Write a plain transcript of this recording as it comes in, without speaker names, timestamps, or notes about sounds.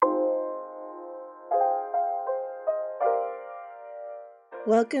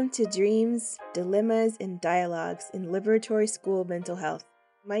Welcome to Dreams, Dilemmas, and Dialogues in Liberatory School Mental Health.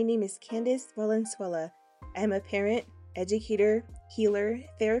 My name is Candice Valenzuela. I am a parent, educator, healer,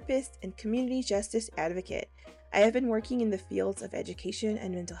 therapist, and community justice advocate. I have been working in the fields of education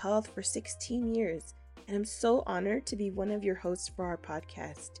and mental health for 16 years, and I'm so honored to be one of your hosts for our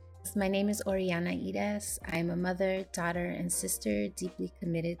podcast. My name is Oriana Ides. I'm a mother, daughter, and sister deeply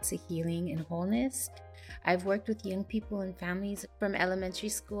committed to healing and wholeness. I've worked with young people and families from elementary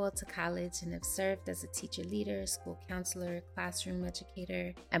school to college and have served as a teacher leader, school counselor, classroom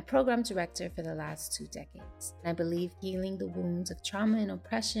educator, and program director for the last 2 decades. And I believe healing the wounds of trauma and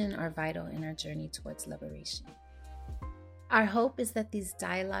oppression are vital in our journey towards liberation. Our hope is that these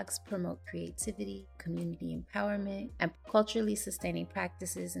dialogues promote creativity, community empowerment, and culturally sustaining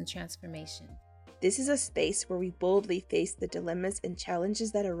practices and transformation. This is a space where we boldly face the dilemmas and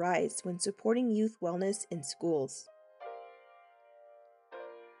challenges that arise when supporting youth wellness in schools.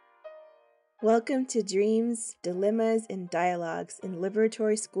 Welcome to Dreams, Dilemmas, and Dialogues in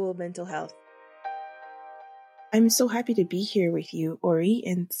Liberatory School Mental Health. I'm so happy to be here with you, Ori,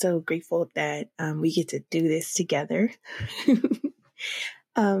 and so grateful that we get to do this together.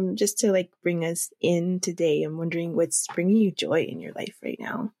 Just to bring us in today, I'm wondering what's bringing you joy in your life right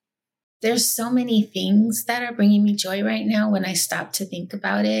now. There's so many things that are bringing me joy right now when I stop to think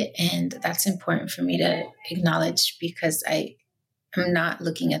about it. And that's important for me to acknowledge because I'm not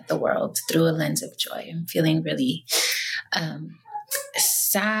looking at the world through a lens of joy. I'm feeling really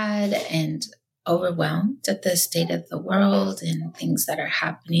sad and overwhelmed at the state of the world and things that are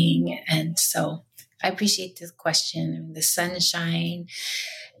happening. And so I appreciate this question. The sunshine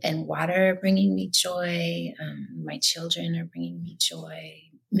and water are bringing me joy. My children are bringing me joy.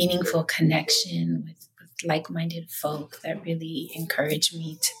 Meaningful connection with like-minded folk that really encourage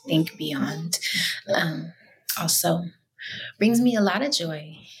me to think beyond. Also brings me a lot of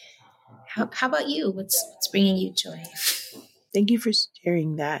joy. How about you? What's bringing you joy? Thank you for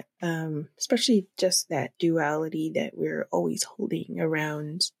sharing that, especially just that duality that we're always holding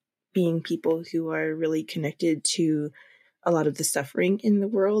around being people who are really connected to a lot of the suffering in the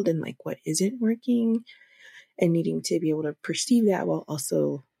world and what isn't working and needing to be able to perceive that while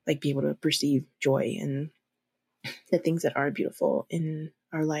also be able to perceive joy and the things that are beautiful in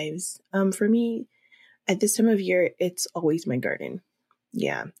our lives. For me, at this time of year, it's always my garden.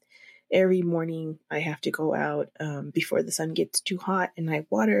 Yeah. Every morning I have to go out before the sun gets too hot and I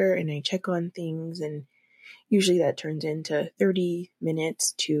water and I check on things. And usually that turns into 30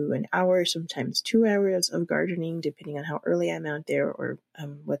 minutes to an hour, sometimes 2 hours of gardening, depending on how early I'm out there or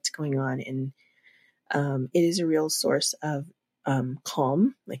what's going on. And it is a real source of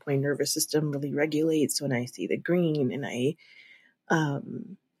calm. My nervous system really regulates when I see the green and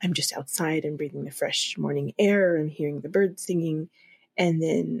I'm just outside and breathing the fresh morning air and hearing the birds singing. And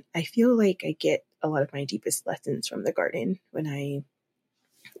then I feel like I get a lot of my deepest lessons from the garden when I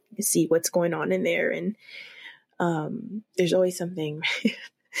see what's going on in there. And there's always something,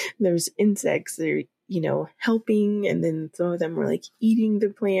 there's insects that are, helping. And then some of them are eating the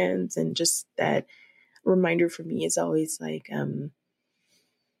plants. And just that reminder for me is always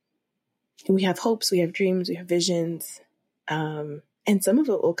we have hopes, we have dreams, we have visions. And some of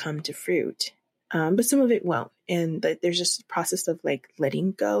it will come to fruit. But some of it won't. And there's just a process of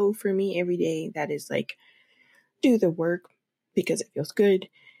letting go for me every day. That is do the work because it feels good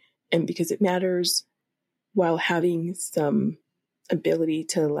and because it matters while having some ability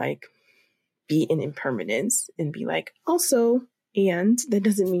to be in impermanence and be also, and that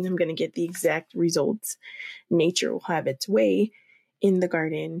doesn't mean I'm going to get the exact results. Nature will have its way in the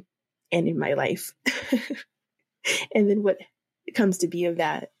garden and in my life. And then what comes to be of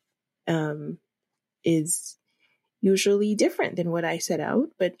that, is usually different than what I set out,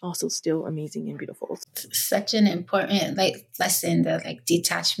 but also still amazing and beautiful. Such an important lesson, the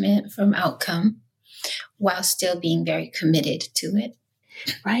detachment from outcome while still being very committed to it.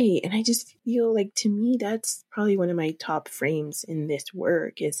 Right. And I just feel to me, that's probably one of my top frames in this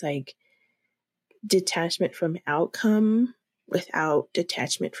work is detachment from outcome without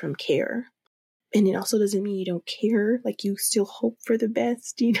detachment from care. And it also doesn't mean you don't care, you still hope for the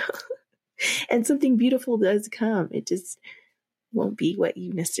best, And something beautiful does come. It just won't be what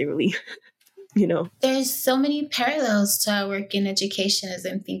you necessarily, There's so many parallels to our work in education as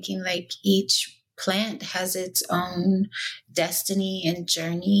I'm thinking each plant has its own destiny and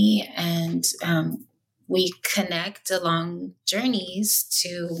journey. And we connect along journeys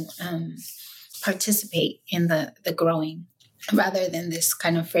to participate in the growing rather than this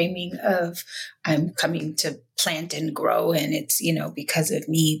kind of framing of I'm coming to plant and grow and it's, because of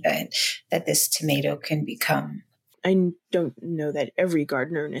me that this tomato can become I don't know that every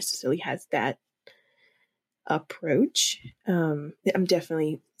gardener necessarily has that approach. I'm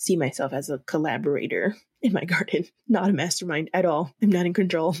definitely see myself as a collaborator in my garden, not a mastermind at all. I'm not in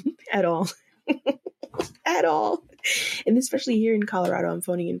control at all, at all. And especially here in Colorado, I'm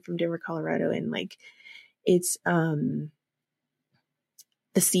phoning in from Denver, Colorado, and like it's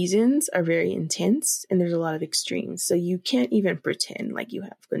the seasons are very intense and there's a lot of extremes. So you can't even pretend like you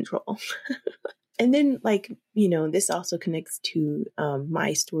have control. And then, like, this also connects to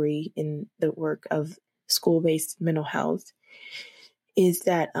my story in the work of school-based mental health, is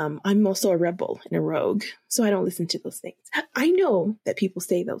that I'm also a rebel and a rogue. So I don't listen to those things. I know that people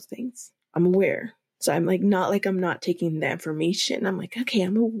say those things. I'm aware. So I'm like, not like I'm not taking the information. I'm like, okay,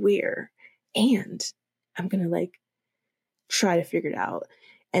 I'm aware. And I'm going to like try to figure it out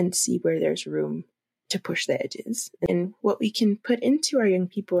and see where there's room to push the edges and what we can put into our young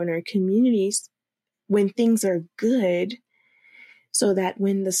people in our communities when things are good, so that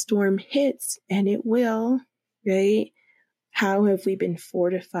when the storm hits, and it will, right? How have we been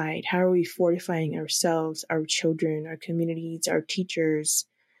fortified? How are we fortifying ourselves, our children, our communities, our teachers,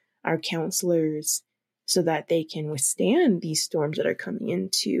 our counselors, so that they can withstand these storms that are coming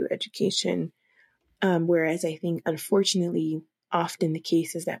into education? Whereas I think, unfortunately, often the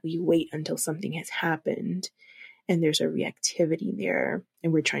case is that we wait until something has happened and there's a reactivity there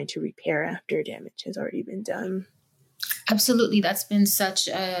and we're trying to repair after damage has already been done. Absolutely. That's been such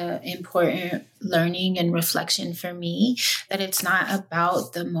a important learning and reflection for me, that it's not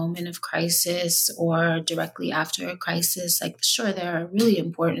about the moment of crisis or directly after a crisis. Like, sure, there are really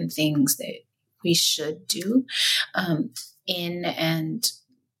important things that we should do in and,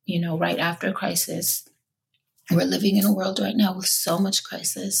 right after a crisis. We're living in a world right now with so much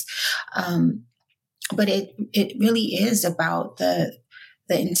crisis. But it really is about the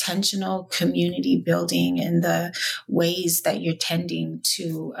intentional community building and the ways that you're tending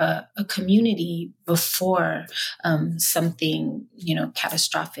to a community before something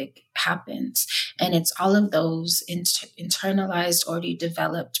catastrophic happens. And it's all of those internalized, already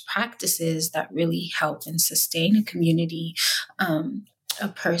developed practices that really help and sustain a community, a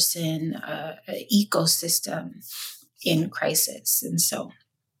person, an ecosystem in crisis. And so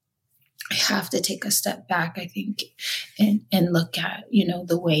I have to take a step back, I think, and look at,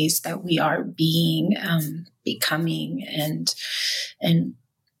 the ways that we are being, becoming, and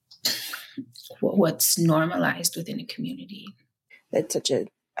what's normalized within a community. That's such a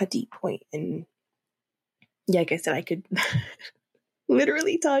deep point. And yeah, like I said, I could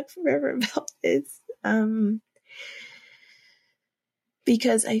literally talk forever about this.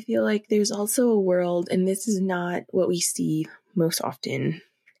 Because I feel like there's also a world, and this is not what we see most often,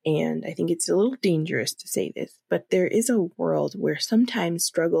 and I think it's a little dangerous to say this, but there is a world where sometimes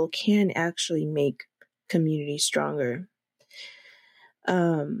struggle can actually make communities stronger.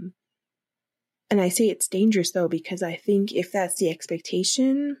 And I say it's dangerous though, because I think if that's the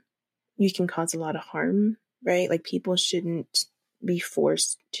expectation, you can cause a lot of harm, right? Like, people shouldn't be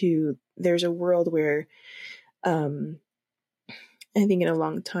forced to. There's a world where, I think in a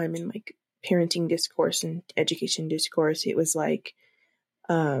long time in like parenting discourse and education discourse, it was like,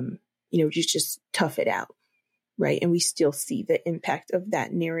 just tough it out, right? And we still see the impact of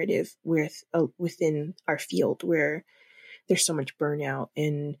that narrative within our field, where there's so much burnout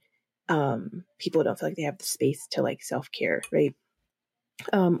and people don't feel like they have the space to like self-care, right?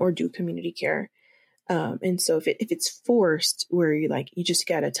 Or do community care. And so if it's forced, where you just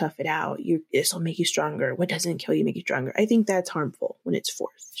gotta tough it out, this will make you stronger. What doesn't kill you make you stronger? I think that's harmful when it's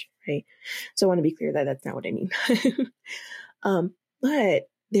forced, right? So I want to be clear that that's not what I mean. But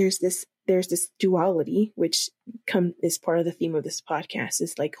there's this duality, which is part of the theme of this podcast,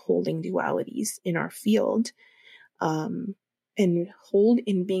 is like holding dualities in our field, and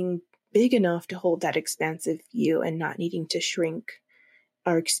being big enough to hold that expansive view and not needing to shrink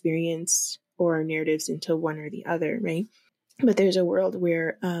our experience or our narratives into one or the other, right? But there's a world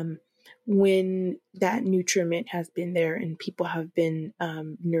where when that nutriment has been there and people have been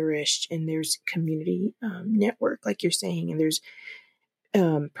nourished, and there's community network, like you're saying, and there's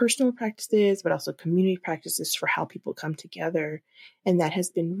personal practices, but also community practices for how people come together. And that has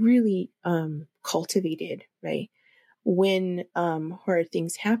been really cultivated, right? When hard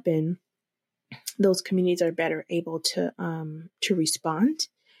things happen, those communities are better able to respond.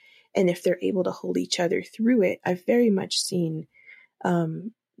 And if they're able to hold each other through it, I've very much seen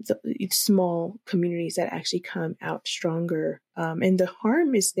the small communities that actually come out stronger. And the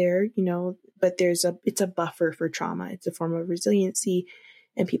harm is there, but it's a buffer for trauma. It's a form of resiliency,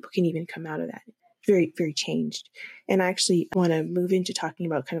 and people can even come out of that. very, very changed. And I actually want to move into talking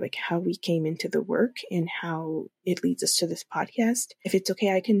about kind of like how we came into the work and how it leads us to this podcast. If it's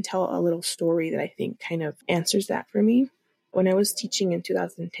okay, I can tell a little story that I think kind of answers that for me. When I was teaching in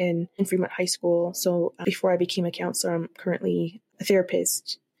 2010 in Fremont High School, so before I became a counselor, I'm currently a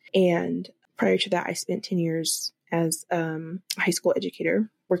therapist. And prior to that, I spent 10 years as a high school educator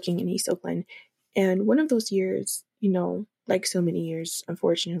working in East Oakland. And one of those years, like so many years,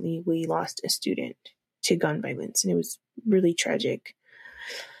 unfortunately, we lost a student to gun violence, and it was really tragic.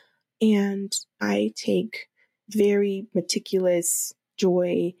 And I take very meticulous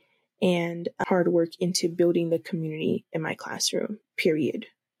joy and hard work into building the community in my classroom, period.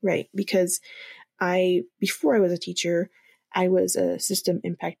 Right? Because before I was a teacher, I was a system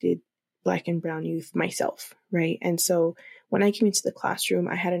impacted Black and Brown youth myself. Right? And so when I came into the classroom,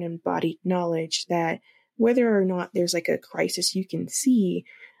 I had an embodied knowledge that whether or not there's like a crisis you can see,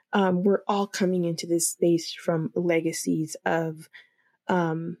 we're all coming into this space from legacies of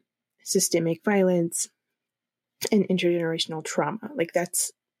systemic violence and intergenerational trauma. Like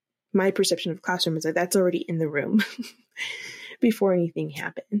that's my perception of classroom, is that that's already in the room before anything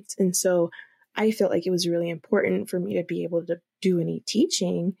happens. And so I felt like it was really important for me to be able to do any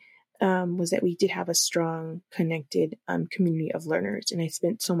teaching, was that we did have a strong, connected community of learners. And I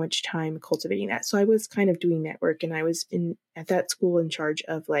spent so much time cultivating that. So I was kind of doing that work, and I was at that school in charge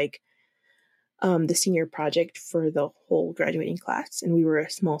of like the senior project for the whole graduating class. And we were a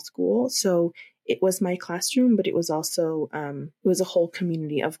small school. So it was my classroom, but it was also, it was a whole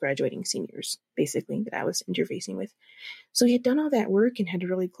community of graduating seniors, basically, that I was interfacing with. So he had done all that work and had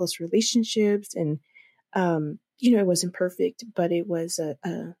really close relationships. And, it wasn't perfect, but it was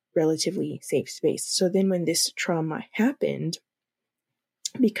a relatively safe space. So then when this trauma happened,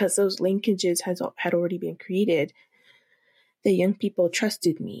 because those linkages had already been created, the young people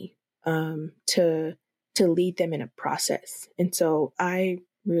trusted me to lead them in a process. And so I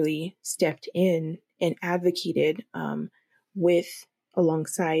really stepped in and advocated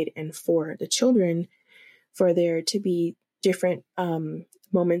alongside and for the children, for there to be different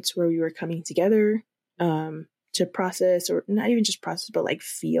moments where we were coming together to process, or not even just process, but like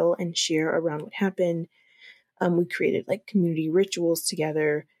feel and share around what happened. We created like community rituals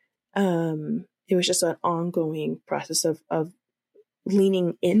together. It was just an ongoing process of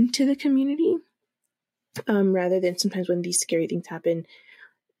leaning into the community, rather than sometimes when these scary things happen,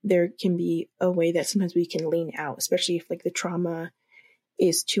 there can be a way that sometimes we can lean out, especially if like the trauma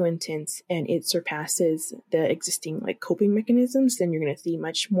is too intense and it surpasses the existing like coping mechanisms. Then you're going to see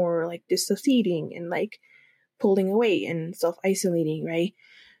much more like dissociating and like pulling away and self-isolating, right?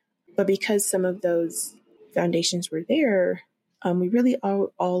 But because some of those foundations were there, we really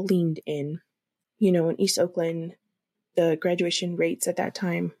all leaned in. In East Oakland, the graduation rates at that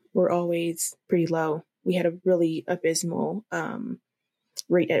time were always pretty low. We had a really abysmal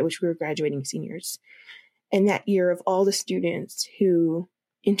rate at which we were graduating seniors. And that year, of all the students who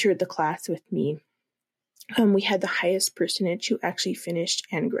entered the class with me, we had the highest percentage who actually finished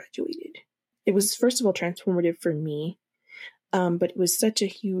and graduated. It was, first of all, transformative for me, but it was such a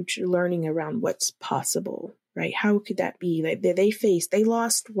huge learning around what's possible, right? How could that be? Like they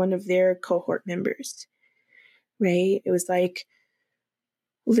lost one of their cohort members, right? It was like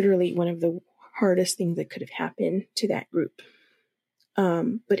literally one of the hardest things that could have happened to that group.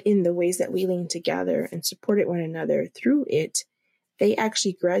 But in the ways that we leaned together and supported one another through it, they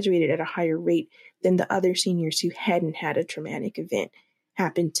actually graduated at a higher rate than the other seniors who hadn't had a traumatic event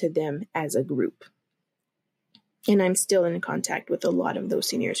happen to them as a group. And I'm still in contact with a lot of those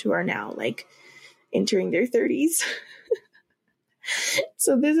seniors who are now like entering their 30s.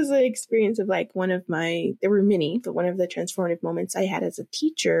 So this is an experience of like there were many, but one of the transformative moments I had as a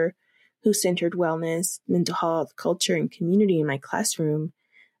teacher who centered wellness, mental health, culture, and community in my classroom,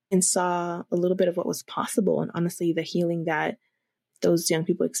 and saw a little bit of what was possible. And honestly, the healing that those young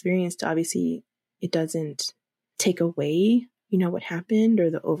people experienced, obviously, it doesn't take away, what happened or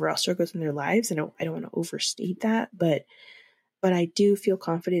the overall struggles in their lives. I don't want to overstate that, but I do feel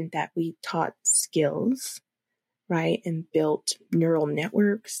confident that we taught skills, right, and built neural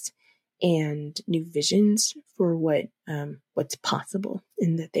networks and new visions for what's possible,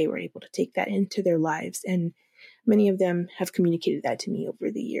 and that they were able to take that into their lives. And many of them have communicated that to me over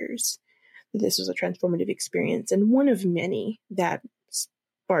the years, that this was a transformative experience, and one of many that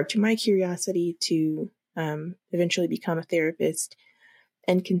sparked my curiosity to eventually become a therapist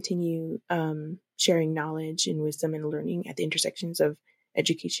and continue sharing knowledge and wisdom and learning at the intersections of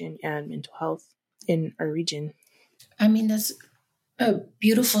education and mental health in our region. I mean, that's a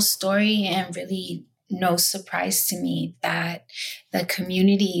beautiful story and really no surprise to me that the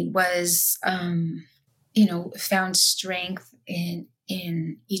community was, found strength in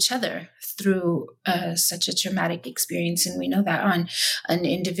each other through such a traumatic experience. And we know that on an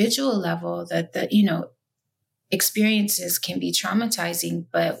individual level, that experiences can be traumatizing,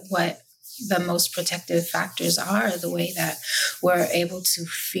 but what the most protective factors are the way that we're able to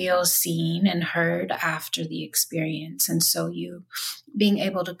feel seen and heard after the experience. And so you being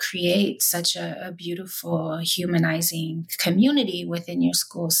able to create such a beautiful, humanizing community within your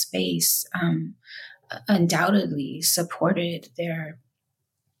school space undoubtedly supported their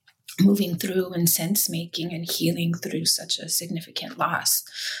moving through and sense making and healing through such a significant loss.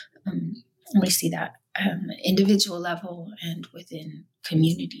 We see that individual level and within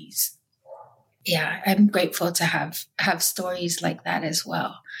communities. Yeah, I'm grateful to have stories like that as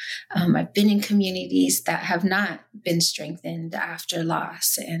well. I've been in communities that have not been strengthened after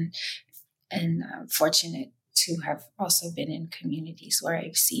loss, and fortunate to have also been in communities where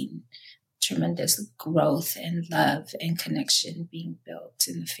I've seen tremendous growth and love and connection being built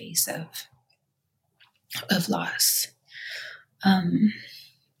in the face of loss.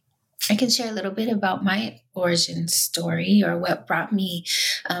 I can share a little bit about my origin story, or what brought me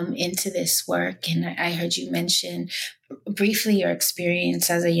into this work. And I heard you mention briefly your experience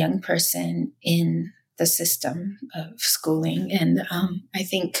as a young person in the system of schooling. And I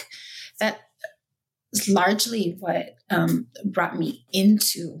think that is largely what brought me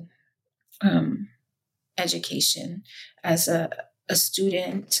into education as a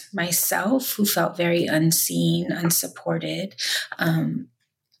student myself who felt very unseen, unsupported.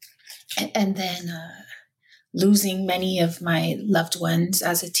 And then losing many of my loved ones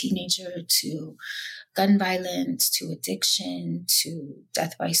as a teenager to gun violence, to addiction, to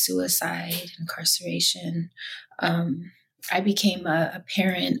death by suicide, incarceration. I became a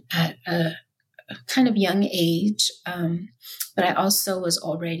parent at a kind of young age, but I also was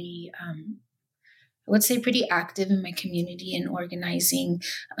already, I would say, pretty active in my community and organizing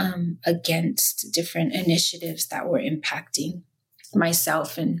against different initiatives that were impacting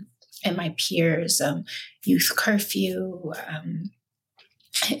myself and my peers, youth curfew,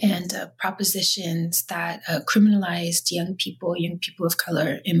 and propositions that criminalized young people of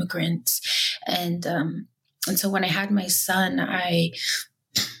color, immigrants. And so when I had my son, I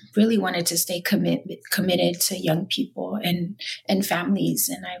really wanted to stay committed to young people and families.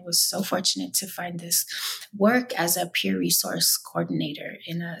 And I was so fortunate to find this work as a peer resource coordinator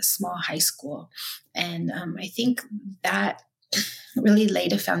in a small high school. And I think that really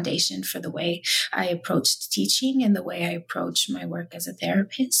laid a foundation for the way I approached teaching and the way I approach my work as a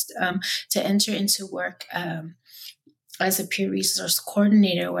therapist, to enter into work as a peer resource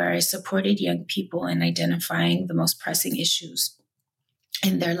coordinator, where I supported young people in identifying the most pressing issues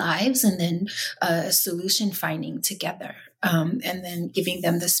in their lives, and then solution finding together, and then giving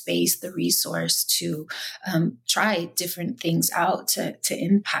them the space, the resource to try different things out to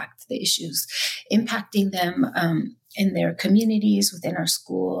impact the issues, impacting them in their communities, within our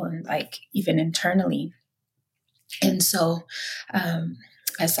school, and like even internally. And so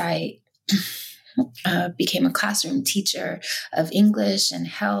as I became a classroom teacher of English and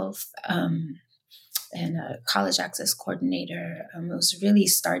health, and a college access coordinator, it was really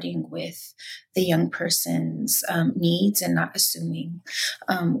starting with the young person's needs and not assuming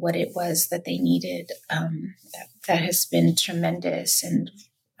what it was that they needed. That has been tremendous, and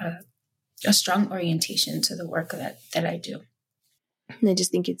a strong orientation to the work that I do. And I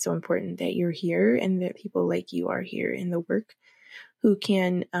just think it's so important that you're here and that people like you are here in the work who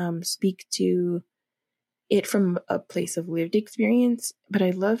can speak to it from a place of lived experience. But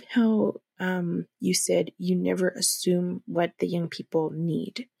I love how you said you never assume what the young people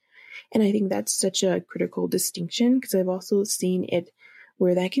need. And I think that's such a critical distinction, because I've also seen it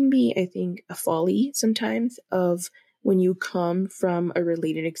where that can be, I think, a folly sometimes of when you come from a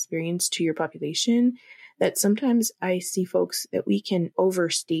related experience to your population, that sometimes I see folks that we can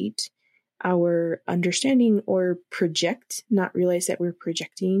overstate our understanding or project, not realize that we're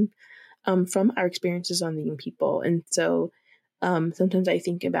projecting from our experiences on the young people. And so sometimes I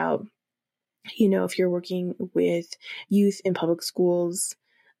think about, if you're working with youth in public schools,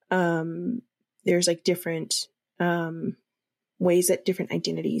 there's like different ways that different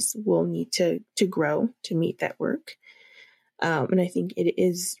identities will need to grow to meet that work. And I think it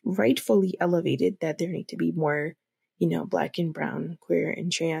is rightfully elevated that there need to be more, Black and brown, queer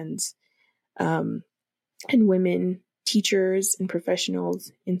and trans, and women teachers and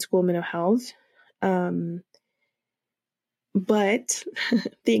professionals in school mental health. But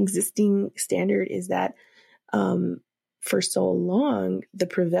the existing standard is that for so long, the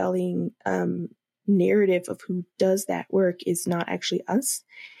prevailing narrative of who does that work is not actually us.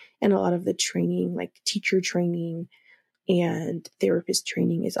 And a lot of the training, like teacher training and therapist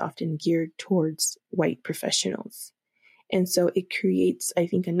training, is often geared towards white professionals. And so it creates, I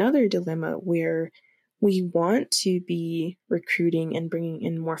think, another dilemma where we want to be recruiting and bringing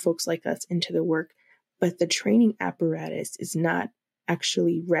in more folks like us into the work, but the training apparatus is not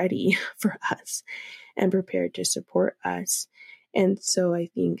actually ready for us and prepared to support us. And so I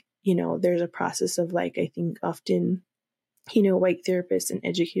think, there's a process of, like, I think often, white therapists and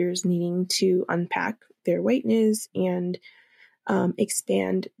educators needing to unpack their whiteness and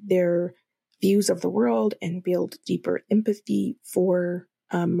expand their views of the world and build deeper empathy for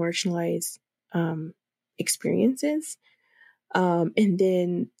marginalized experiences. And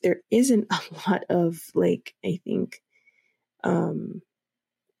then there isn't a lot of, like, I think,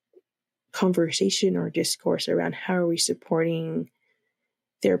 conversation or discourse around how are we supporting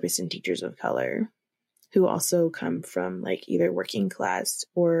therapists and teachers of color who also come from, like, either working class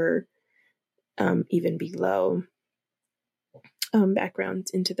or even below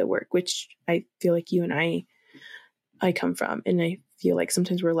backgrounds into the work, which I feel like you and I come from. And I feel like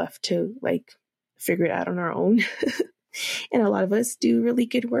sometimes we're left to, like, figure it out on our own. And a lot of us do really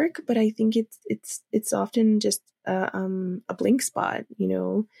good work, but I think it's often just a blank spot,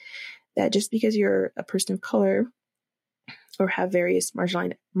 that just because you're a person of color or have various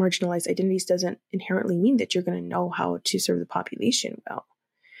marginalized identities doesn't inherently mean that you're going to know how to serve the population well,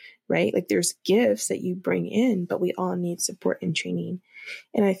 right? Like, there's gifts that you bring in, but we all need support and training.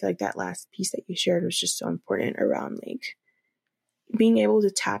 And I feel like that last piece that you shared was just so important around, like, being able to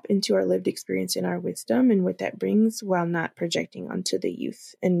tap into our lived experience and our wisdom and what that brings while not projecting onto the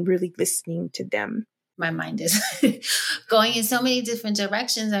youth and really listening to them. My mind is going in so many different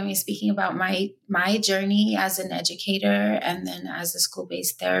directions. I mean, speaking about my journey as an educator and then as a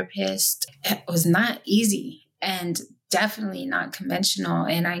school-based therapist, it was not easy and definitely not conventional.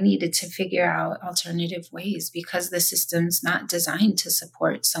 And I needed to figure out alternative ways because the system's not designed to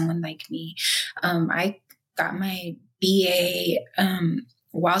support someone like me. I got my BA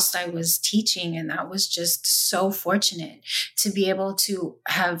whilst I was teaching, and that was just so fortunate to be able to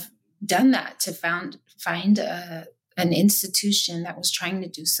have done that, to find an institution that was trying to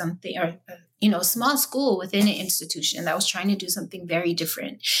do something, or a small school within an institution that was trying to do something very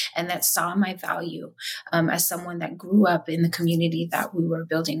different, and that saw my value as someone that grew up in the community that we were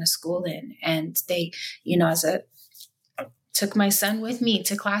building a school in. And they, took my son with me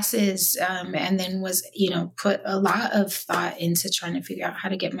to classes, and then was, put a lot of thought into trying to figure out how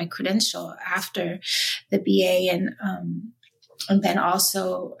to get my credential after the BA, and then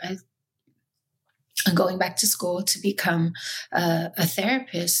also going back to school to become a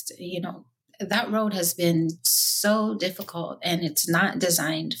therapist. That road has been so difficult, and it's not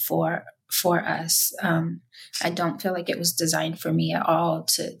designed for us. I don't feel like it was designed for me at all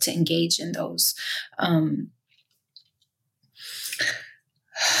to engage in those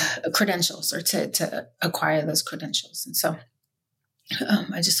credentials or to acquire those credentials. And so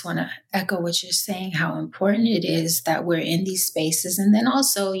I just want to echo what you're saying, how important it is that we're in these spaces. And then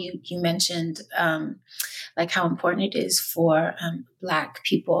also you mentioned like how important it is for Black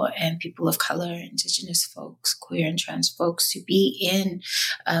people and people of color, Indigenous folks, queer and trans folks to be in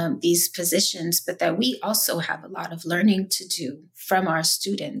these positions, but that we also have a lot of learning to do from our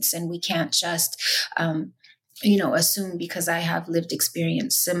students. And we can't just assume because I have lived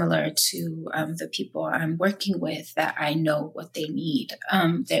experience similar to the people I'm working with that I know what they need.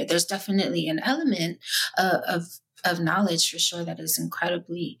 There's definitely an element of knowledge for sure that is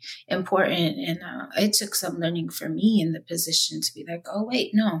incredibly important. And it took some learning for me in the position to be like, oh, wait,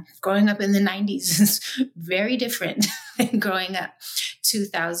 no, growing up in the 90s is very different than growing up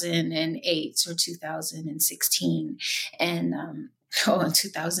 2008 or 2016. And in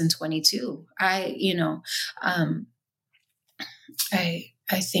 2022, I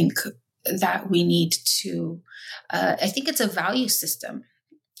think that we need to, I think it's a value system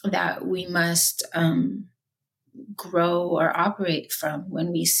that we must grow or operate from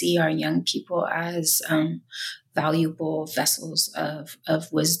when we see our young people as valuable vessels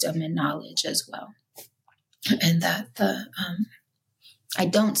of wisdom and knowledge as well. And that I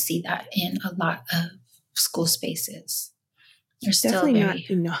don't see that in a lot of school spaces. There's definitely not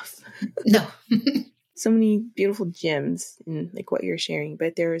enough. No. So many beautiful gems in like what you're sharing,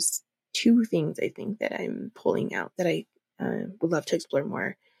 but there's two things I think that I'm pulling out that I would love to explore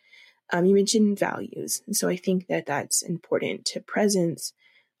more. You mentioned values. And so I think that that's important to presence.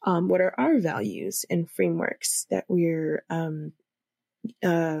 What are our values and frameworks that we're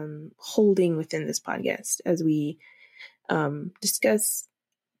holding within this podcast as we discuss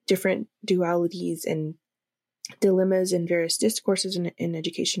different dualities and dilemmas in various discourses in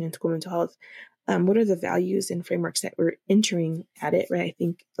education and school mental health, what are the values and frameworks that we're entering at it, right? I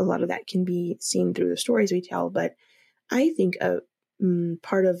think a lot of that can be seen through the stories we tell, but I think a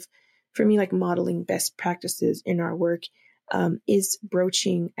part of, for me, like modeling best practices in our work is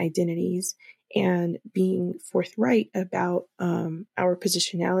broaching identities and being forthright about our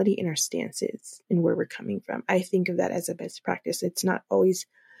positionality and our stances and where we're coming from. I think of that as a best practice. It's not always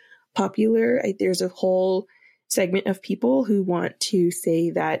popular. There's a whole segment of people who want to say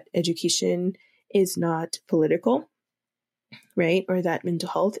that education is not political, right? Or that mental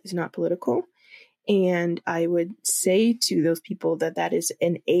health is not political. And I would say to those people that that is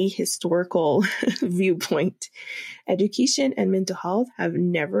an ahistorical viewpoint. Education and mental health have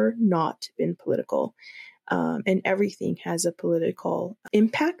never not been political. And everything has a political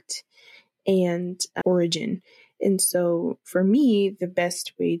impact and origin. And so for me, the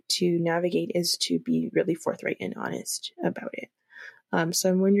best way to navigate is to be really forthright and honest about it. So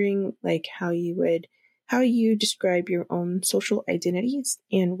I'm wondering like how you describe your own social identities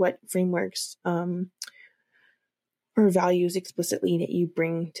and what frameworks or values explicitly that you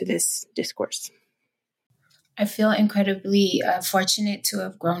bring to this discourse. I feel incredibly fortunate to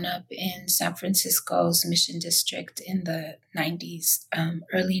have grown up in San Francisco's Mission District in the 90s,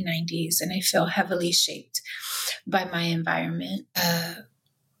 early 90s, and I feel heavily shaped by my environment.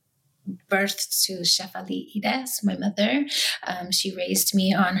 Birthed to Shefali Ides, my mother. She raised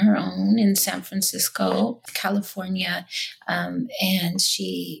me on her own in San Francisco, California, and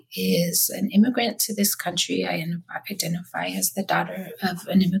she is an immigrant to this country. I identify as the daughter of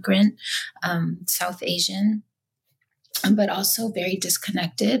an immigrant, South Asian, but also very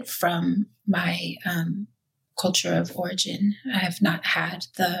disconnected from my culture of origin. I have not had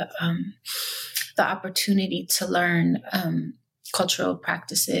the opportunity to learn cultural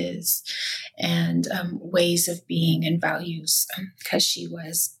practices and ways of being and values because she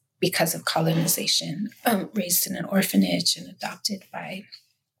was, because of colonization, raised in an orphanage and adopted by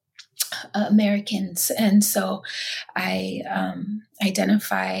Americans. And so I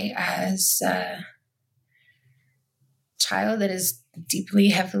identify as a child that is deeply,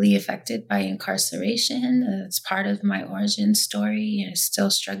 heavily affected by incarceration. It's part of my origin story and still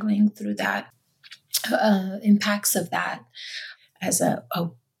struggling through that impacts of that. As a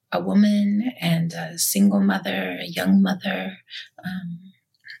woman and a single mother, a young mother,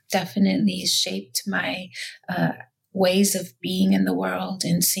 definitely shaped my ways of being in the world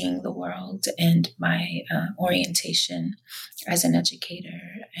and seeing the world and my orientation as an educator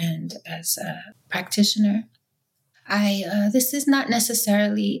and as a practitioner. This is not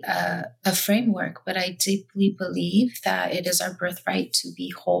necessarily a framework, but I deeply believe that it is our birthright to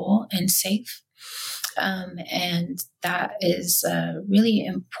be whole and safe. And that is a really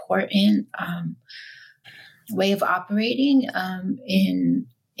important way of operating in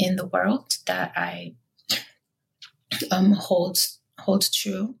the world that I hold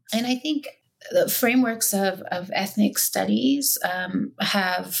true. And I think the frameworks of ethnic studies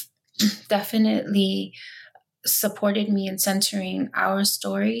have definitely supported me in centering our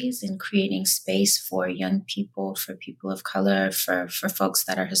stories and creating space for young people, for people of color, for folks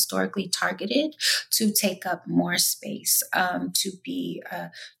that are historically targeted to take up more space, to be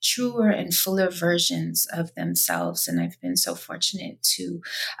truer and fuller versions of themselves. And I've been so fortunate to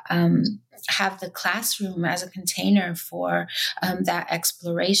have the classroom as a container for that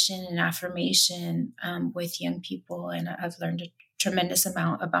exploration and affirmation with young people. And I've learned a tremendous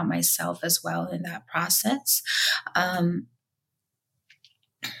amount about myself as well in that process. I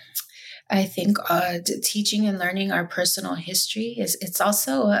think teaching and learning our personal history it's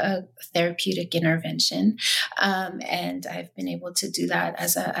also a therapeutic intervention. And I've been able to do that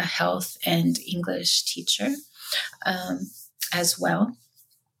as a health and English teacher as well.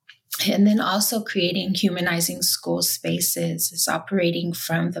 And then also creating humanizing school spaces is operating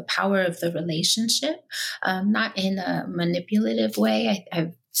from the power of the relationship, not in a manipulative way.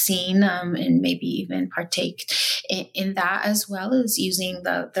 I've seen and maybe even partake in that, as well as using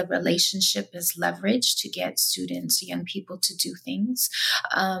the relationship as leverage to get students, young people, to do things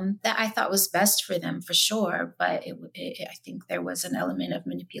that I thought was best for them, for sure. But I think there was an element of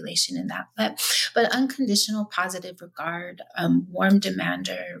manipulation in that. But unconditional positive regard, warm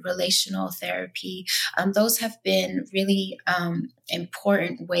demander, relational therapy, those have been really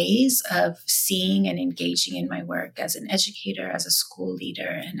important ways of seeing and engaging in my work as an educator, as a school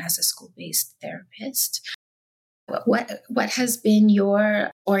leader, and as a school-based therapist. What has been your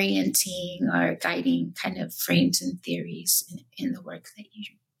orienting or guiding kind of frames and theories in the work that you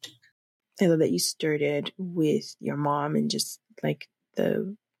do? I love that you started with your mom and just like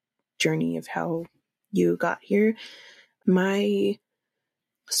the journey of how you got here, my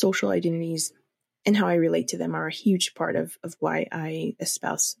social identities and how I relate to them are a huge part of why I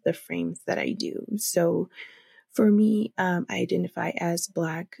espouse the frames that I do. So for me, I identify as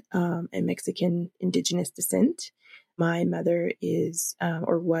Black and Mexican indigenous descent. My mother is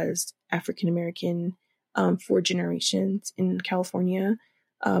or was African American 4 generations in California.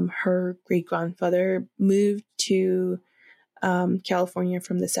 Her great grandfather moved to California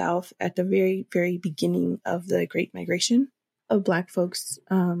from the South at the very, very beginning of the Great Migration of Black folks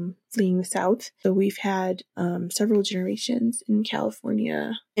fleeing the South. So we've had several generations in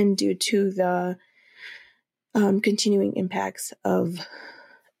California, and due to the continuing impacts of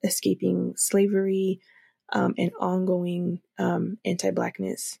escaping slavery and ongoing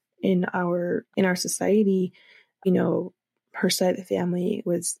anti-Blackness in our society, her side of the family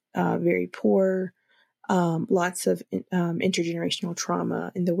was very poor. Lots of intergenerational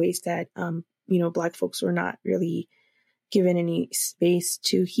trauma in the ways that Black folks were not really given any space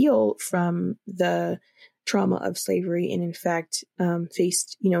to heal from the trauma of slavery, and in fact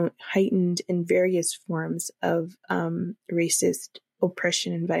faced heightened and various forms of racist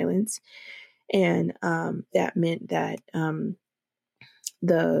oppression and violence. And that meant that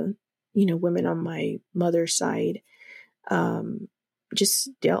the women on my mother's side just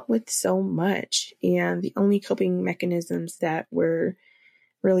dealt with so much, and the only coping mechanisms that were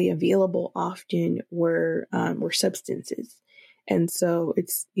really available often were substances. And so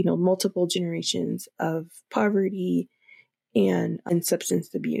it's multiple generations of poverty and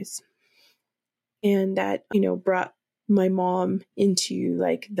substance abuse, and that brought my mom into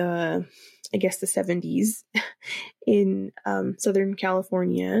like the 70s in Southern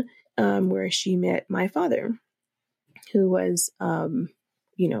California, where she met my father, who was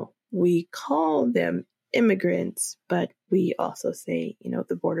we call them immigrants, but we also say,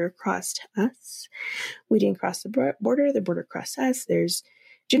 the border crossed us. We didn't cross the border crossed us. There's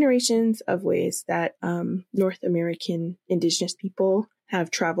generations of ways that North American indigenous people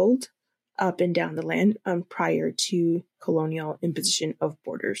have traveled up and down the land prior to colonial imposition of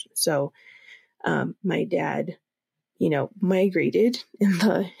borders. So my dad, migrated in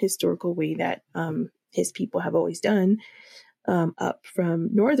the historical way that his people have always done, up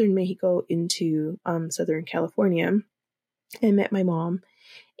from northern Mexico into Southern California, and met my mom,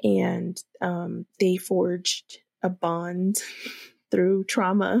 and they forged a bond through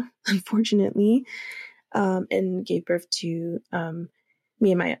trauma, unfortunately, and gave birth to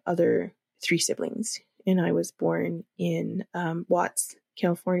me and my other 3 siblings. And I was born in Watts,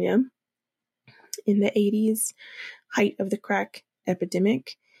 California in the 80s, height of the crack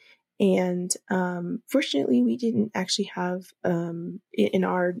epidemic. And fortunately, we didn't actually have in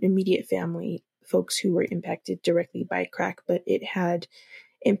our immediate family folks who were impacted directly by crack, but it had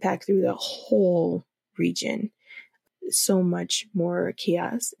impact through the whole region. So much more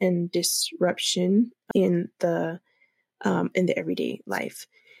chaos and disruption in the everyday life.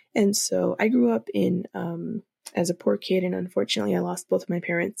 And so I grew up in as a poor kid, and unfortunately, I lost both of my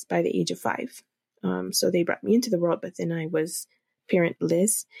parents by the age of 5. So they brought me into the world, but then I was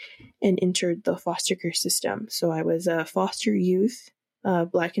parentless and entered the foster care system. So I was a foster youth,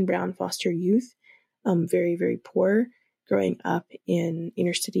 Black and brown foster youth, very, very poor, growing up in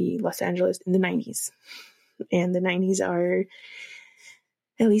inner city Los Angeles in the 90s. And the 90s are,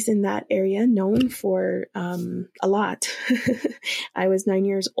 at least in that area, known for a lot. I was 9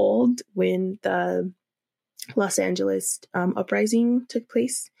 years old when the Los Angeles uprising took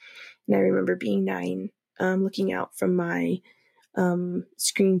place. And I remember being 9, looking out from my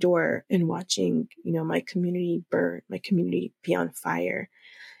screen door and watching, my community burn, my community be on fire.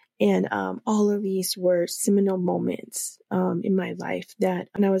 And all of these were seminal moments in my life that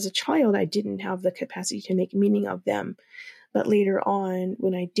when I was a child, I didn't have the capacity to make meaning of them. But later on,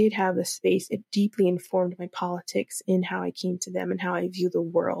 when I did have the space, it deeply informed my politics in how I came to them and how I view the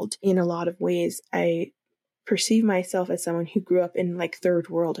world. In a lot of ways, I perceive myself as someone who grew up in like third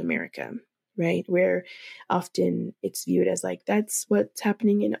world America, right? Where often it's viewed as like, that's what's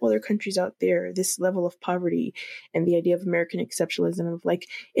happening in other countries out there, this level of poverty, and the idea of American exceptionalism of like,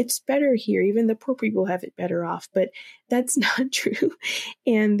 it's better here, even the poor people have it better off. But that's not true.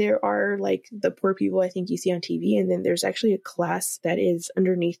 And there are like the poor people I think you see on TV, and then there's actually a class that is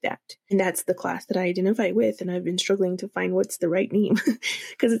underneath that. And that's the class that I identify with. And I've been struggling to find what's the right name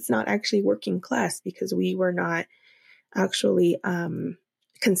because it's not actually working class, because we were not actually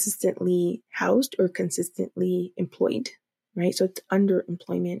consistently housed or consistently employed, right? So it's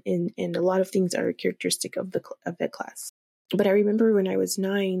underemployment, and a lot of things are characteristic of that class. But I remember when I was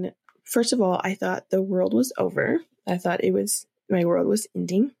 9, first of all, I thought the world was over. I thought my world was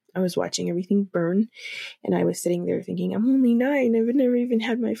ending. I was watching everything burn, and I was sitting there thinking, I'm only 9. I've never even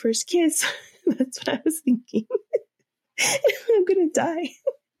had my first kiss. That's what I was thinking. I'm going to die.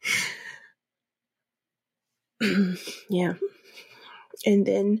 Yeah. And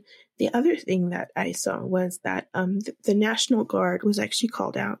then the other thing that I saw was that the National Guard was actually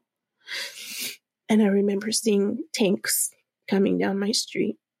called out. And I remember seeing tanks coming down my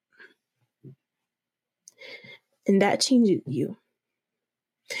street. And that changes you.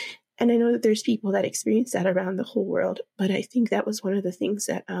 And I know that there's people that experience that around the whole world, but I think that was one of the things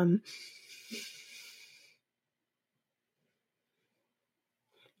that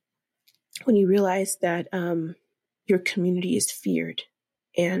when you realize that your community is feared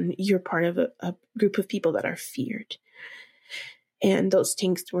and you're part of a group of people that are feared. And those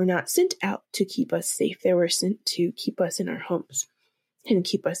tanks were not sent out to keep us safe. They were sent to keep us in our homes and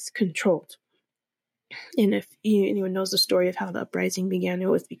keep us controlled. And if anyone knows the story of how the uprising began, it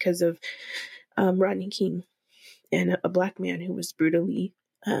was because of Rodney King and a black man who was brutally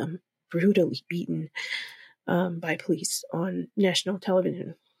beaten by police on national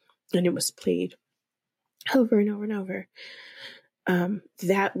television. And it was played over and over and over.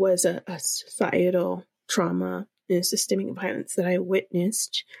 That was a societal trauma and systemic violence that I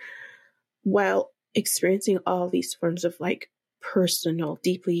witnessed while experiencing all these forms of like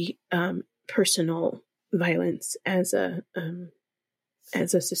deeply personal violence as a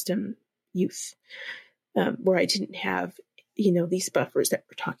system youth, where I didn't have, these buffers that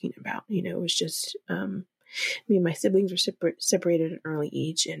we're talking about. It was just me and my siblings were separated at an early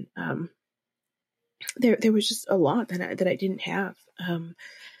age, and there was just a lot that I didn't have.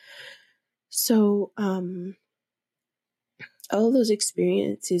 So all those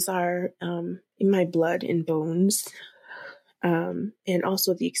experiences are in my blood and bones, and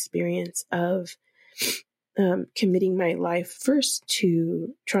also the experience of committing my life first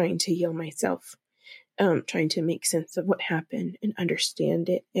to trying to heal myself, trying to make sense of what happened and understand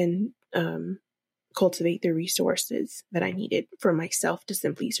it, and cultivate the resources that I needed for myself to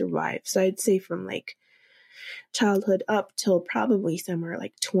simply survive. So I'd say from like childhood up till probably somewhere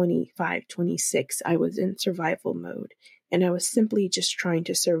like 25, 26, I was in survival mode. And I was simply just trying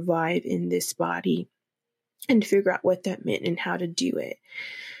to survive in this body and figure out what that meant and how to do it.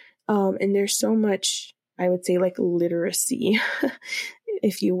 And there's so much, I would say, like literacy,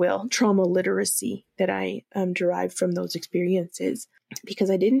 if you will, trauma literacy that I derived from those experiences,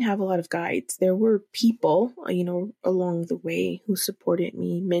 because I didn't have a lot of guides. There were people, along the way who supported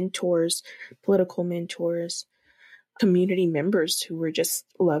me, mentors, political mentors, community members who were just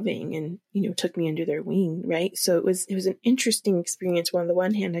loving and, took me under their wing. Right. So it was an interesting experience. On the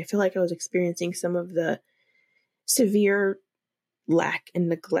one hand, I feel like I was experiencing some of the severe lack and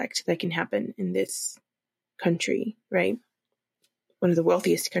neglect that can happen in this country, right? One of the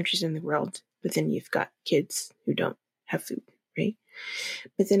wealthiest countries in the world, but then you've got kids who don't have food, right?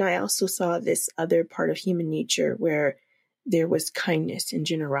 But then I also saw this other part of human nature where there was kindness and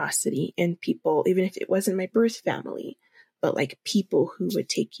generosity, and people, even if it wasn't my birth family, but like people who would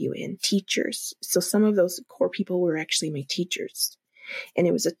take you in, teachers. So some of those core people were actually my teachers. And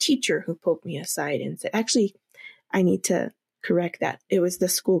it was a teacher who pulled me aside and said, actually, I need to correct that. It was the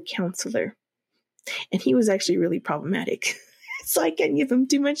school counselor. And he was actually really problematic. So I can't give him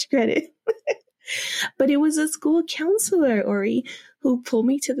too much credit. But it was a school counselor, Ori, who pulled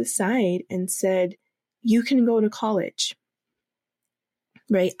me to the side and said, you can go to college.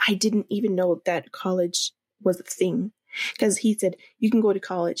 Right? I didn't even know that college was a thing, because he said, you can go to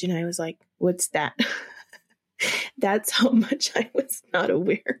college. And I was like, what's that? That's how much I was not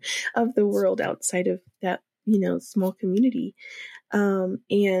aware of the world outside of that, small community. And,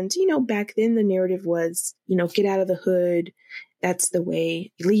 back then the narrative was, get out of the hood. That's the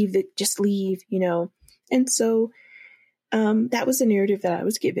way. Just leave, And so that was the narrative that I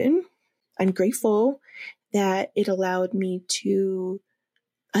was given. I'm grateful that it allowed me to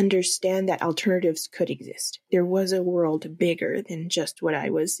understand that alternatives could exist. There was a world bigger than just what I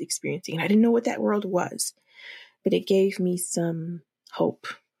was experiencing. And I didn't know what that world was, but it gave me some hope,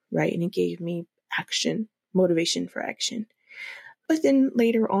 right? And it gave me motivation for action. But then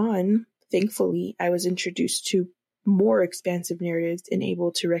later on, thankfully, I was introduced to more expansive narratives and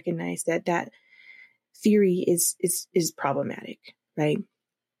able to recognize that theory is problematic, right?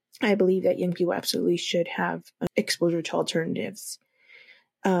 I believe that young people absolutely should have exposure to alternatives.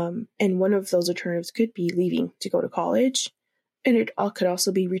 And one of those alternatives could be leaving to go to college. And it all could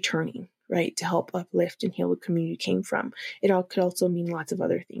also be returning, right, to help uplift and heal the community you came from. It all could also mean lots of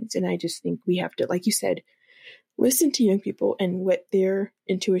other things. And I just think we have to, like you said, listen to young people and what their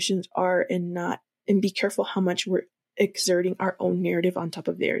intuitions are, and be careful how much we're exerting our own narrative on top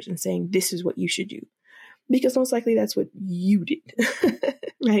of theirs and saying, this is what you should do. Because most likely that's what you did,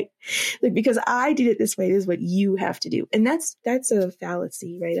 right? Like, because I did it this way, this is what you have to do. And that's a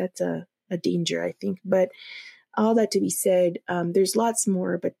fallacy, right? That's a danger, I think. But all that to be said, there's lots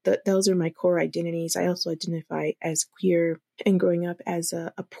more, but those are my core identities. I also identify as queer, and growing up as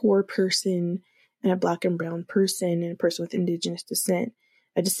a poor person and a Black and brown person and a person with Indigenous descent,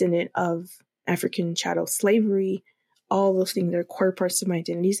 a descendant of African chattel slavery. All those things are core parts of my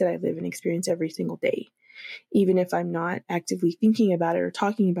identities that I live and experience every single day. Even if I'm not actively thinking about it or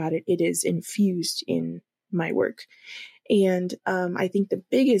talking about it, it is infused in my work. And I think the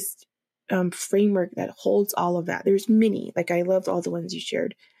biggest framework that holds all of that, there's many, like I loved all the ones you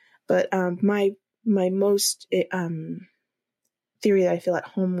shared, but my most theory that I feel at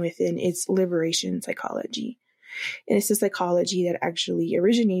home within is liberation psychology. And it's a psychology that actually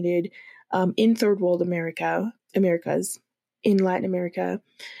originated in third world Americas, in Latin America,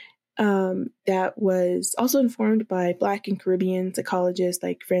 that was also informed by Black and Caribbean psychologists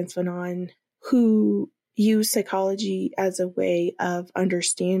like Frantz Fanon, who use psychology as a way of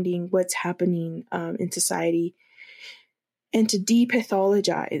understanding what's happening in society and to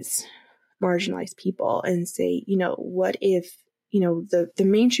depathologize marginalized people and say, what if, the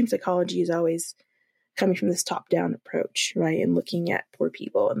mainstream psychology is always coming from this top-down approach, right? And looking at poor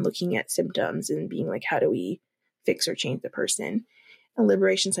people and looking at symptoms and being like, how do we fix or change the person? And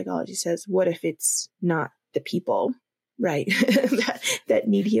liberation psychology says, what if it's not the people, right? that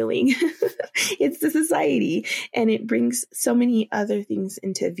need healing? It's the society. And it brings so many other things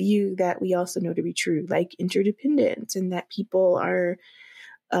into view that we also know to be true, like interdependence, and that people are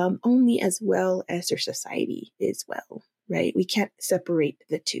only as well as their society is well, right? We can't separate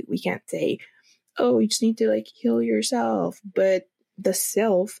the two. We can't say, oh, you just need to heal yourself. But the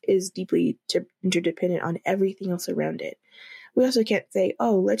self is deeply interdependent on everything else around it. We also can't say,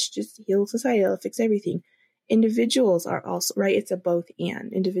 oh, let's just heal society, it'll fix everything. Individuals are also, right? It's a both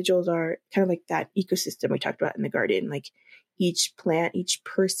and. Individuals are kind of like that ecosystem we talked about in the garden. Like each plant, each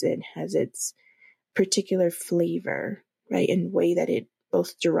person has its particular flavor, right? And way that it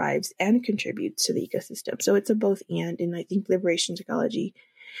both derives and contributes to the ecosystem. So it's a both and. And I think liberation psychology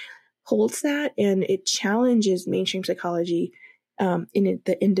holds that, and it challenges mainstream psychology in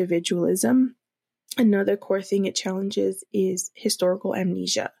the individualism. Another core thing it challenges is historical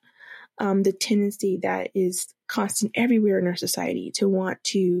amnesia, the tendency that is constant everywhere in our society to want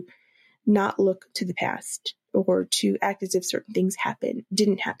to not look to the past or to act as if certain things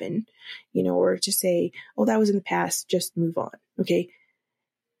didn't happen, or to say, oh, that was in the past, just move on. Okay.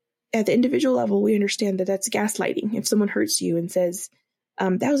 At the individual level, we understand that that's gaslighting. If someone hurts you and says,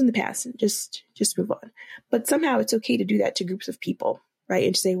 that was in the past, just move on. But somehow it's okay to do that to groups of people, right?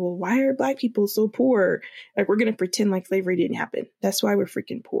 And to say, well, why are Black people so poor? Like, we're going to pretend like slavery didn't happen. That's why we're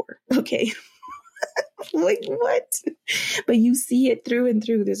freaking poor. Okay. Like, what? But you see it through and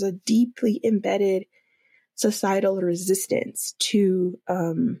through. There's a deeply embedded societal resistance to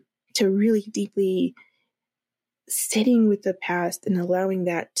really deeply sitting with the past and allowing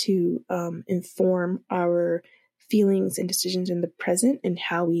that to inform our feelings and decisions in the present and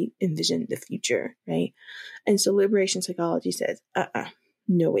how we envision the future, right? And so liberation psychology says,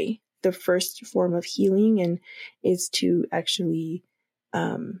 no way. The first form of healing is to actually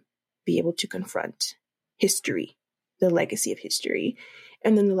be able to confront history, the legacy of history.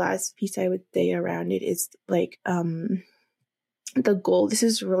 And then the last piece I would say around it is the goal. This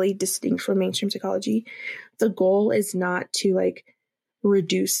is really distinct from mainstream psychology. The goal is not to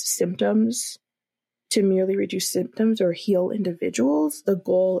reduce symptoms, to merely reduce symptoms or heal individuals. The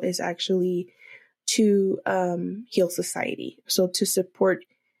goal is actually to heal society. So to support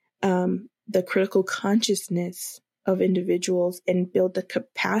the critical consciousness of individuals and build the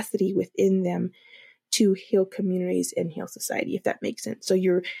capacity within them to heal communities and heal society, if that makes sense. So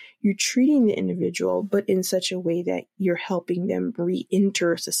you're treating the individual, but in such a way that you're helping them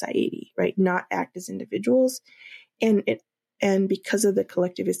re-enter society, right? Not act as individuals. And because of the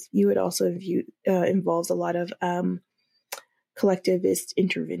collectivist view, it also involves a lot of collectivist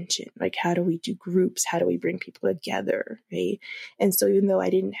intervention. Like, how do we do groups? How do we bring people together, right? And so even though I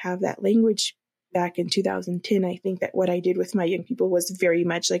didn't have that language back in 2010, I think that what I did with my young people was very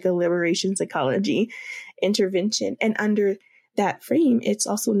much like a liberation psychology intervention. And under that frame, it's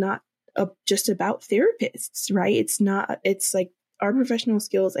also not just about therapists, right? It's like our professional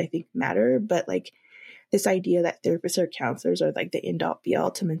skills, I think, matter, but this idea that therapists or counselors are like the end all be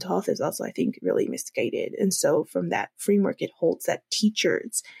all to mental health is also, I think, really misguided. And so from that framework, it holds that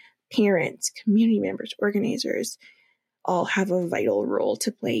teachers, parents, community members, organizers all have a vital role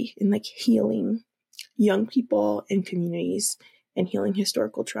to play in healing young people and communities and healing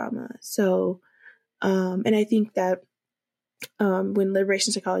historical trauma. So, and I think that when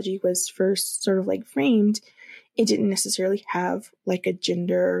liberation psychology was first sort of like framed, it didn't necessarily have like a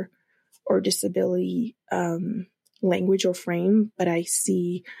gender or disability language or frame, but I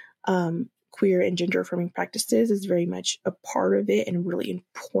see queer and gender affirming practices as very much a part of it and really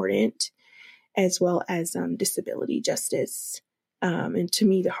important, as well as disability justice. And to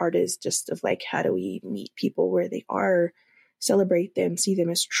me, the heart is just of like, how do we meet people where they are, celebrate them, see them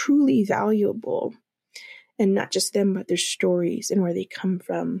as truly valuable, and not just them, but their stories and where they come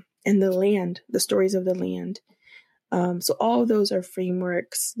from and the land, the stories of the land. So all of those are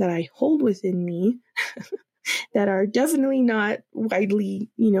frameworks that I hold within me that are definitely not widely,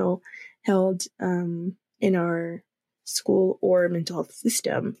 held in our school or mental health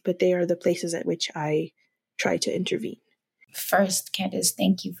system, but they are the places at which I try to intervene. First, Candace,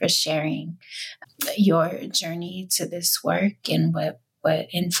 thank you for sharing your journey to this work and what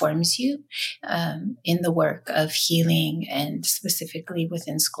informs you in the work of healing and specifically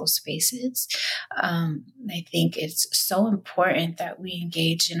within school spaces. I think it's so important that we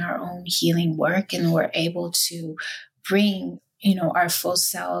engage in our own healing work and we're able to bring our full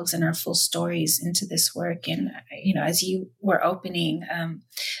selves and our full stories into this work. And, as you were opening,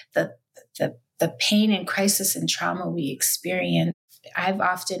 the pain and crisis and trauma we experience, I've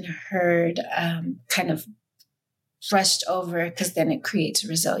often heard kind of brushed over because then it creates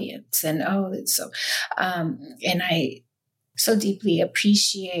resilience. And it's so, and I so deeply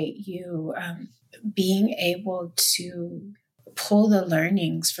appreciate you being able to pull the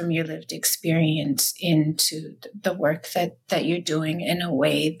learnings from your lived experience into the work that you're doing in a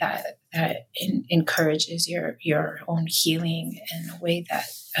way that encourages your own healing in a way that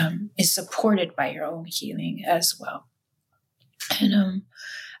is supported by your own healing as well. And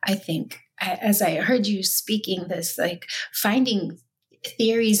I think as I heard you speaking this, like finding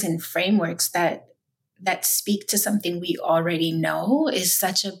theories and frameworks that speak to something we already know is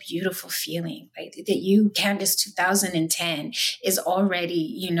such a beautiful feeling. Like that you, Candace 2010, is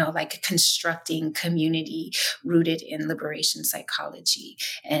already, like constructing community rooted in liberation psychology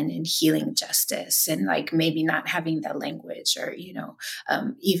and in healing justice, and like maybe not having the language or,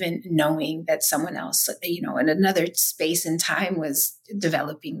 even knowing that someone else, in another space and time was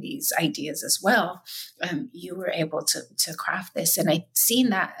developing these ideas as well. You were able to craft this. And I've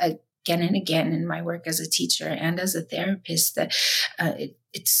seen that again and again in my work as a teacher and as a therapist, that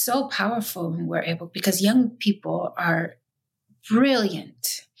it's so powerful when we're able, because young people are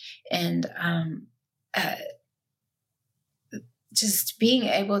brilliant, and just being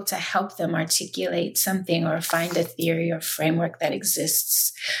able to help them articulate something or find a theory or framework that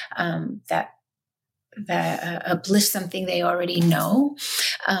exists that uplifts something they already know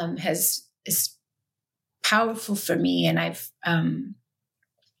is powerful for me. And I've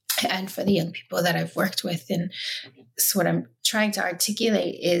and for the young people that I've worked with. And so what I'm trying to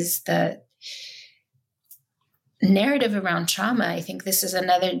articulate is the narrative around trauma. I think this is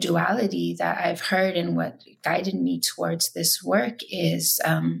another duality that I've heard, and what guided me towards this work is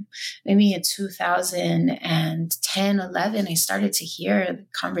maybe in 2010, 11, I started to hear the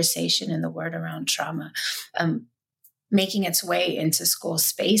conversation and the word around trauma making its way into school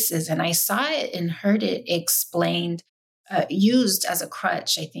spaces. And I saw it and heard it explained, used as a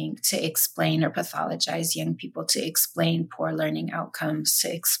crutch, I think, to explain or pathologize young people, to explain poor learning outcomes,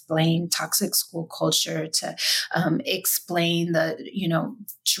 to explain toxic school culture, to explain the,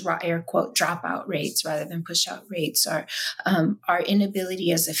 air quote, dropout rates rather than push out rates, or our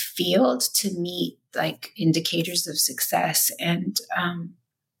inability as a field to meet like indicators of success. And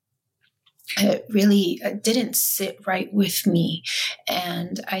it really didn't sit right with me.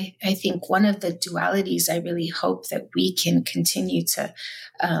 And I think one of the dualities I really hope that we can continue to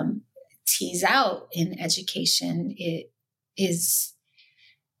tease out in education is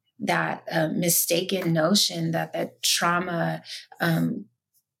that mistaken notion that trauma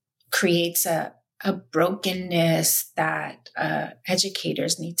creates a brokenness that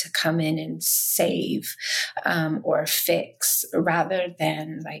educators need to come in and save or fix, rather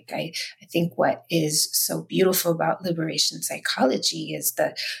than like, I think what is so beautiful about liberation psychology is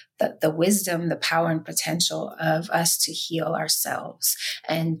the wisdom, the power and potential of us to heal ourselves,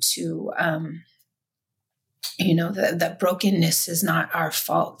 and to the brokenness is not our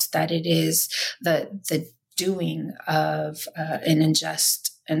fault, that it is the doing of an unjust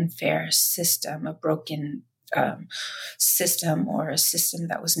and fair system, a broken system, or a system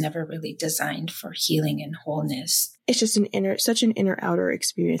that was never really designed for healing and wholeness. It's just such an inner outer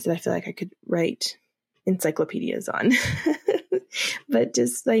experience that I feel like I could write encyclopedias on. But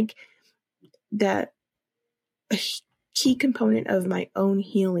just like that a key component of my own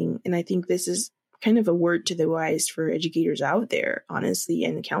healing, and I think this is kind of a word to the wise for educators out there, honestly,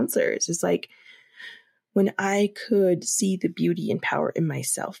 and counselors, is like when I could see the beauty and power in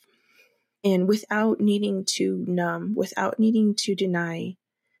myself, and without needing to numb, without needing to deny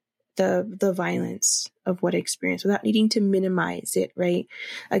the violence of what I experienced, without needing to minimize it, right?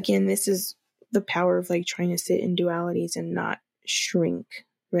 Again, this is the power of like trying to sit in dualities and not shrink,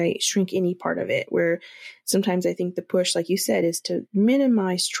 right? Shrink any part of it, where sometimes I think the push, like you said, is to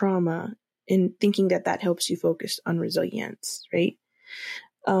minimize trauma and thinking that that helps you focus on resilience, right?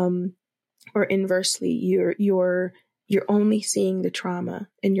 Or inversely, you're only seeing the trauma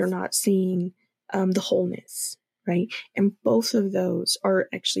and you're not seeing the wholeness, right? And both of those are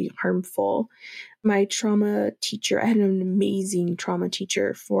actually harmful. My trauma teacher, I had an amazing trauma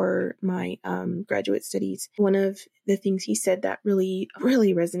teacher for my graduate studies. One of the things he said that really,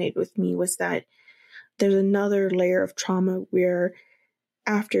 really resonated with me was that there's another layer of trauma where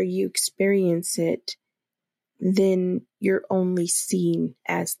after you experience it, then you're only seen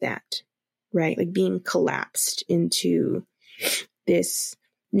as that, right? Like being collapsed into this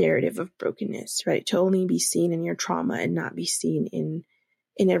narrative of brokenness, right? To only be seen in your trauma and not be seen in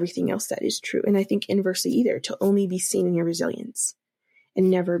everything else that is true. And I think inversely either, to only be seen in your resilience and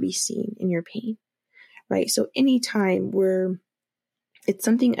never be seen in your pain, right? So anytime it's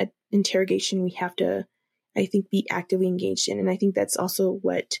something, an interrogation we have to, I think, be actively engaged in. And I think that's also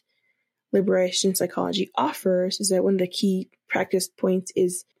what liberation psychology offers, is that one of the key practice points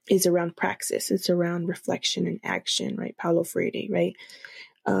is around praxis. It's around reflection and action, right? Paulo Freire, right?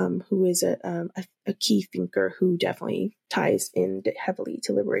 Who is a key thinker who definitely ties in heavily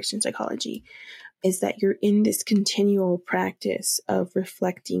to liberation psychology, is that you're in this continual practice of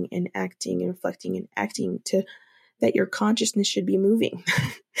reflecting and acting to that your consciousness should be moving.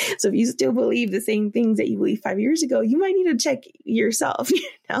 So if you still believe the same things that you believed 5 years ago, you might need to check yourself, you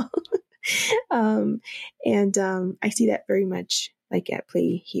know? I see that very much like at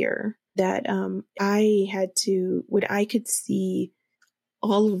play here, that when I could see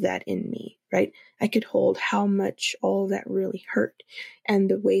all of that in me, right? I could hold how much all of that really hurt and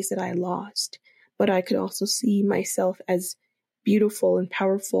the ways that I lost, but I could also see myself as beautiful and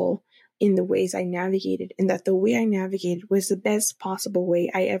powerful in the ways I navigated, and that the way I navigated was the best possible way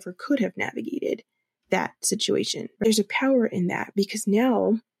I ever could have navigated that situation. There's a power in that, because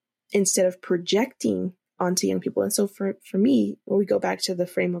now, instead of projecting onto young people, and so for me, when we go back to the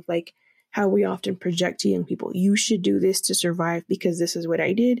frame of like how we often project to young people, you should do this to survive because this is what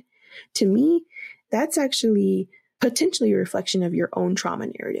I did. To me, that's actually potentially a reflection of your own trauma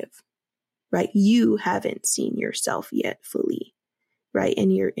narrative, right? You haven't seen yourself yet fully, right?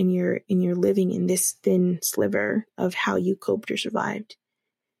 And you're living in this thin sliver of how you coped or survived,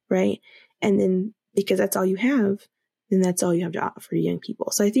 right? And then because that's all you have, then that's all you have to offer to young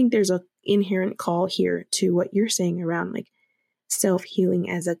people. So I think there's an inherent call here to what you're saying around like self-healing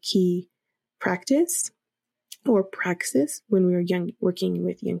as a key practice or praxis when we were young, working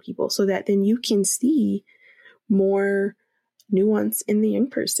with young people, so that then you can see more nuance in the young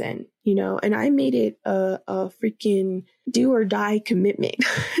person, you know. And I made it a freaking do or die commitment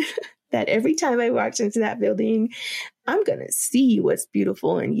that every time I walked into that building, I'm going to see what's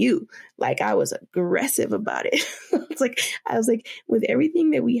beautiful in you. Like, I was aggressive about it. I was like, with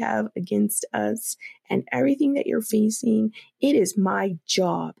everything that we have against us and everything that you're facing, it is my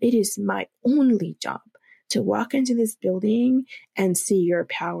job. It is my only job to walk into this building and see your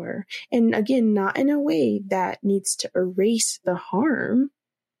power. And again, not in a way that needs to erase the harm,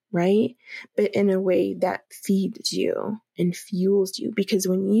 right? But in a way that feeds you and fuels you. Because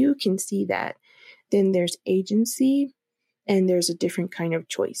when you can see that, then there's agency and there's a different kind of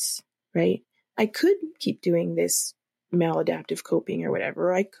choice, right? I could keep doing this maladaptive coping or whatever,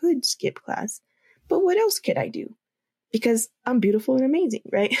 or I could skip class, but what else could I do? Because I'm beautiful and amazing,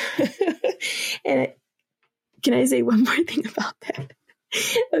 right? Can I say one more thing about that?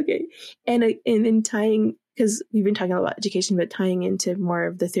 Okay. And then tying, because we've been talking about education, but tying into more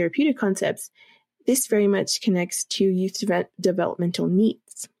of the therapeutic concepts, this very much connects to youth developmental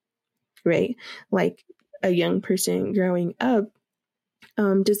needs, right? Like a young person growing up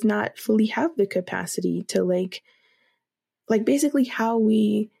does not fully have the capacity to like basically how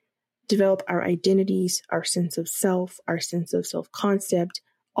we develop our identities, our sense of self, our sense of self-concept.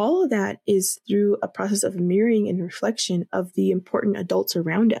 All of that is through a process of mirroring and reflection of the important adults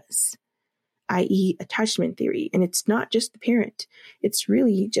around us, i.e. attachment theory. And it's not just the parent. It's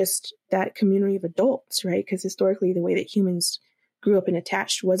really just that community of adults, right? Because historically, the way that humans grew up and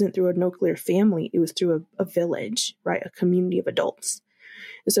attached wasn't through a nuclear family. It was through a village, right? A community of adults.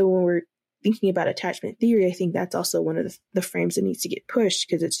 And so when we're thinking about attachment theory, I think that's also one of the frames that needs to get pushed,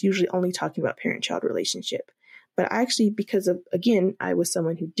 because it's usually only talking about parent-child relationship. But actually, because of, again, I was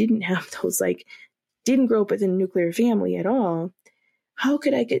someone who didn't have those, like, didn't grow up within a nuclear family at all, how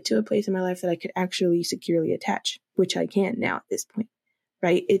could I get to a place in my life that I could actually securely attach, which I can now at this point,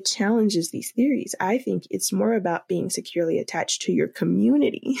 right? It challenges these theories. I think it's more about being securely attached to your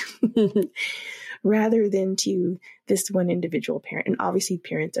community rather than to this one individual parent. And obviously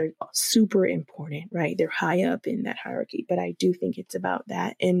parents are super important, right? They're high up in that hierarchy, but I do think it's about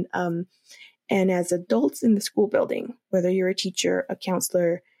that. And as adults in the school building, whether you're a teacher, a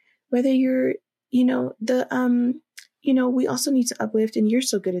counselor, whether you're, we also need to uplift, and you're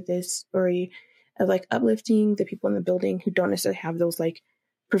so good at this, story of like uplifting the people in the building who don't necessarily have those like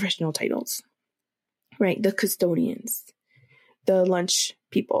professional titles, right? The custodians, the lunch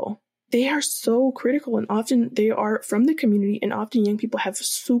people, they are so critical, and often they are from the community, and often young people have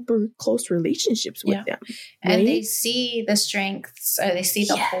super close relationships with them. Right? And they see the strengths, or they see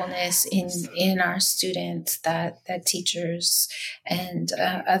the wholeness in our students that teachers and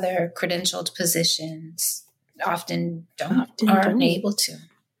other credentialed positions often aren't able to.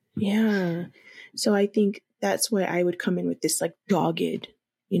 Yeah. So I think that's why I would come in with this like dogged,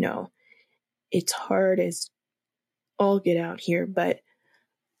 it's hard as all get out here, but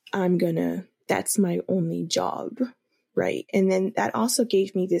that's my only job. Right. And then that also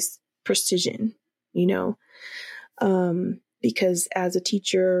gave me this precision, because as a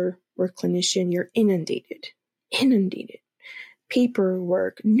teacher or clinician, you're inundated,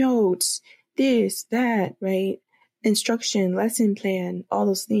 paperwork, notes, this, that, right? Instruction, lesson plan, all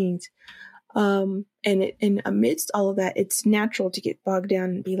those things. And amidst all of that, it's natural to get bogged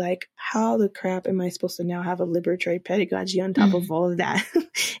down and be like, how the crap am I supposed to now have a liberatory pedagogy on top of all of that? And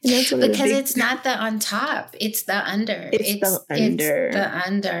that's because it's not the on top, it's the under. It's the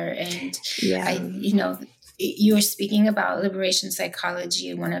under. And you were speaking about liberation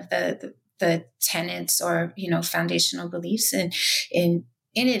psychology, one of the tenets or, foundational beliefs in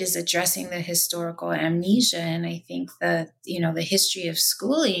it is addressing the historical amnesia. And I think that, the history of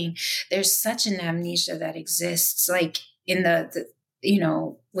schooling, there's such an amnesia that exists, like in the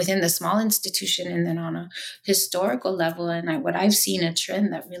within the small institution and then on a historical level. And what I've seen a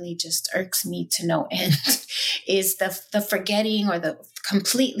trend that really just irks me to no end is the forgetting or the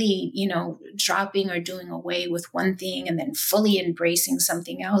completely, dropping or doing away with one thing and then fully embracing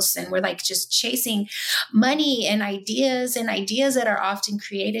something else. And we're like just chasing money and ideas that are often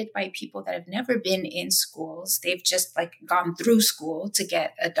created by people that have never been in schools. They've just like gone through school to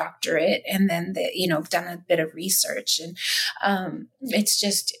get a doctorate and then done a bit of research. And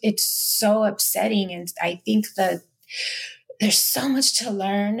it's so upsetting. And I think that there's so much to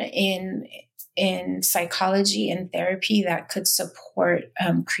learn in psychology and therapy that could support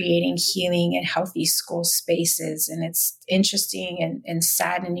creating healing and healthy school spaces. And it's interesting and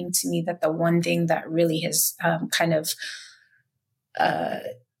saddening to me that the one thing that really has kind of,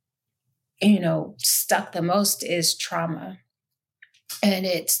 stuck the most is trauma. And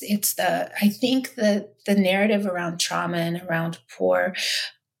I think the narrative around trauma and around poor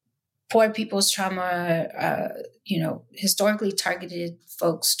people's trauma, historically targeted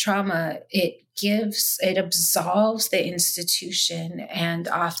folks' trauma, it absolves the institution and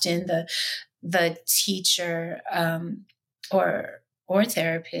often the teacher or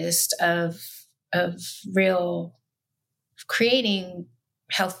therapist of real creating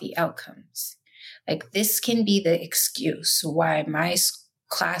healthy outcomes. Like this can be the excuse why my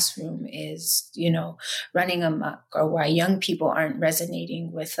classroom is, running amok, or why young people aren't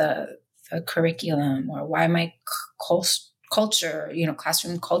resonating with a curriculum, or why my culture,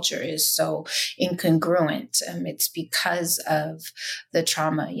 classroom culture is so incongruent. It's because of the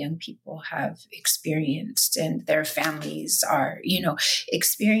trauma young people have experienced and their families are,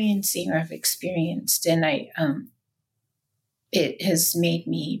 experiencing or have experienced. And it has made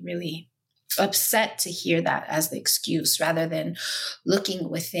me really upset to hear that as the excuse rather than looking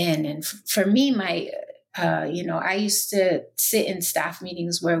within. And for me, I used to sit in staff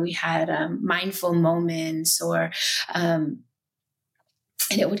meetings where we had mindful moments and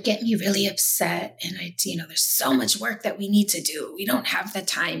it would get me really upset. And there's so much work that we need to do. We don't have the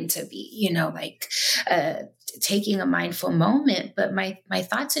time to be, taking a mindful moment. But my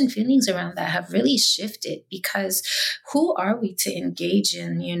thoughts and feelings around that have really shifted, because who are we to engage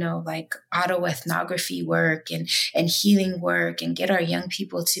in, autoethnography work and healing work and get our young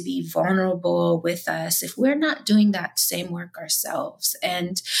people to be vulnerable with us if we're not doing that same work ourselves?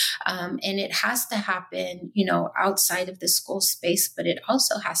 And it has to happen, outside of the school space, but it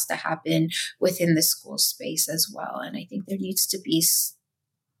also has to happen within the school space as well. And I think there needs to be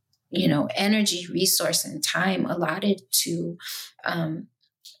energy, resource, and time allotted to um,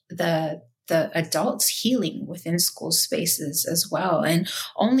 the adults healing within school spaces as well. And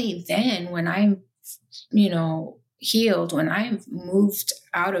only then, when I'm, healed, when I've moved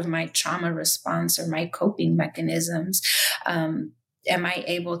out of my trauma response or my coping mechanisms, am I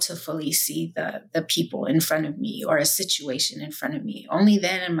able to fully see the people in front of me or a situation in front of me. Only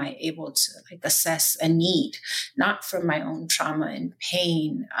then am I able to assess a need, not from my own trauma and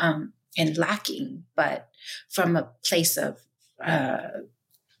pain and lacking, but from a place of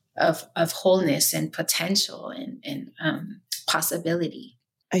wholeness and potential and possibility.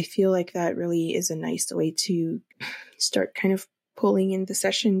 I feel like that really is a nice way to start kind of pulling in the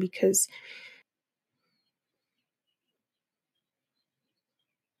session because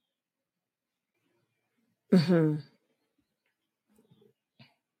Mhm.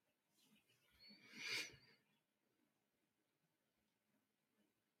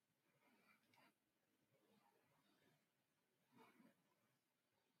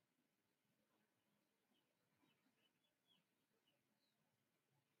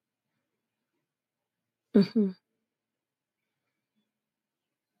 Mhm.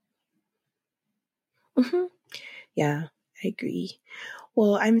 Mhm. Yeah, I agree.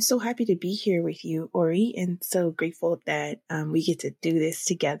 Well, I'm so happy to be here with you, Ori, and so grateful that we get to do this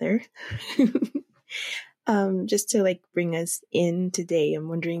together. Just to bring us in today, I'm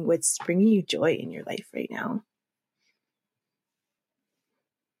wondering what's bringing you joy in your life right now.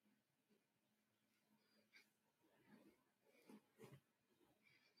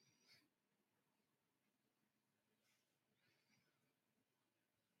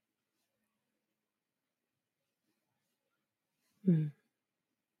 Mm.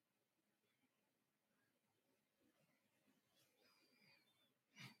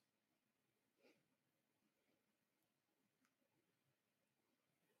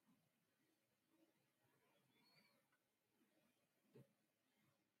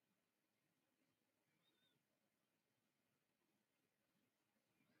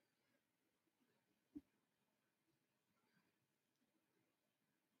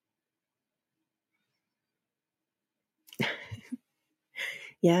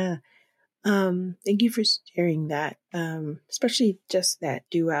 Yeah. Thank you for sharing that. Especially just that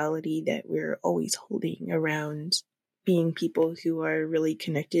duality that we're always holding around being people who are really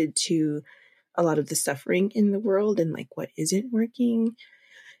connected to a lot of the suffering in the world and what isn't working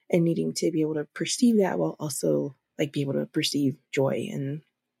and needing to be able to perceive that while also be able to perceive joy and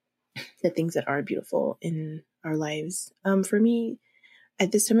the things that are beautiful in our lives. For me,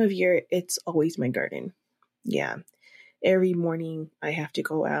 at this time of year, it's always my garden. Yeah. Every morning I have to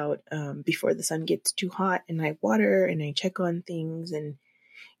go out before the sun gets too hot and I water and I check on things. And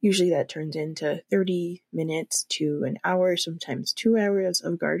usually that turns into 30 minutes to an hour, sometimes 2 hours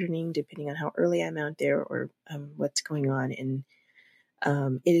of gardening, depending on how early I'm out there or what's going on. And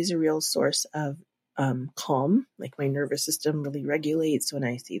it is a real source of calm. My nervous system really regulates when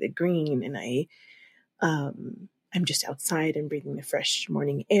I see the green and I'm just outside and breathing the fresh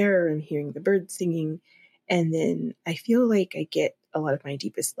morning air and hearing the birds singing. And then I feel like I get a lot of my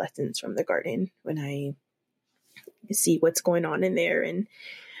deepest lessons from the garden when I see what's going on in there. And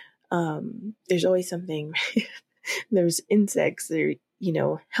there's always something. There's insects that are,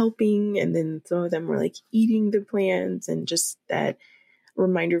 helping. And then some of them were eating the plants. And just that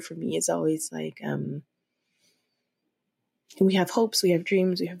reminder for me is always we have hopes, we have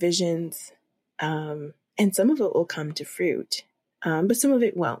dreams, we have visions, and some of it will come to fruit, but some of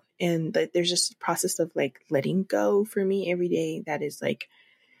it won't. And there's just a process of letting go for me every day. That is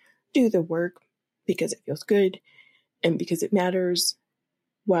do the work because it feels good and because it matters,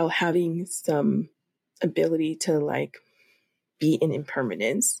 while having some ability to be in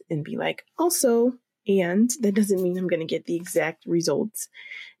impermanence and be also, and that doesn't mean I'm going to get the exact results.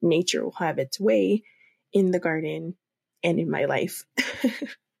 Nature will have its way in the garden and in my life.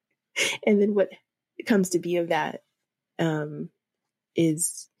 And then what comes to be of that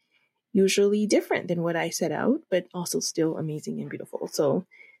is usually different than what I set out, but also still amazing and beautiful. So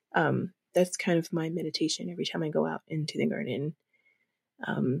that's kind of my meditation every time I go out into the garden.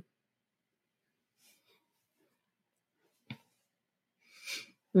 Um,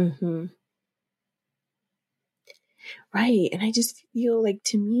 mm-hmm. Right. And I just feel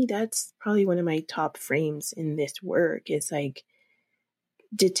to me, that's probably one of my top frames in this work is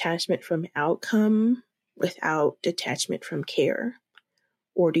detachment from outcome without detachment from care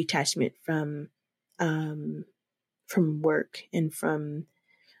or detachment um, from work and from,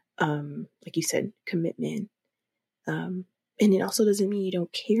 like you said, commitment. And it also doesn't mean you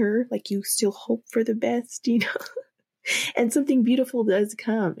don't care. You still hope for the best, And something beautiful does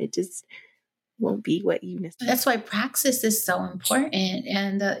come. It just won't be what you necessarily. That's why praxis is so important.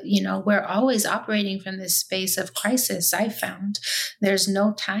 And, we're always operating from this space of crisis. I found there's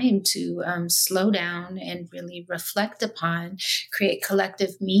no time to slow down and really reflect upon, create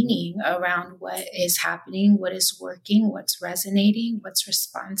collective meaning around what is happening, what is working, what's resonating, what's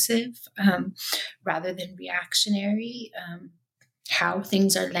responsive, rather than reactionary. How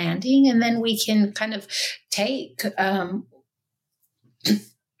things are landing. And then we can kind of take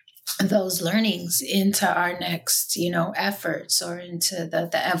those learnings into our next, efforts, or into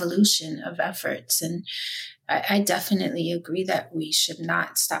the evolution of efforts. And I definitely agree that we should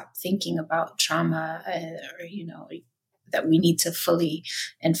not stop thinking about trauma, or, that we need to fully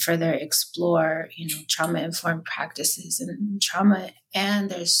and further explore, trauma-informed practices and trauma. And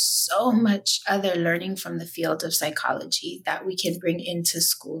there's so much other learning from the field of psychology that we can bring into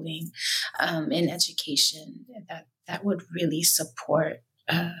schooling, in education, that would really support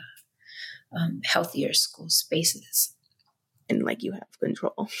healthier school spaces. And like you have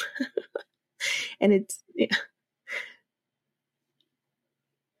control. And it's, yeah.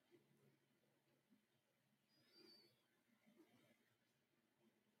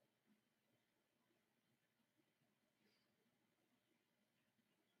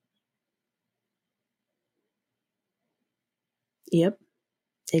 Yep,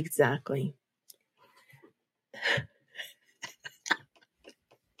 exactly.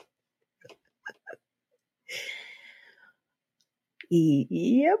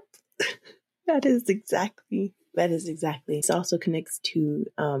 Yep. That is exactly. This also connects to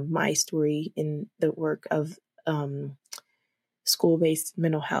my story in the work of school-based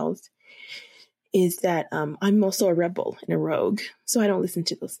mental health, is that I'm also a rebel and a rogue. So I don't listen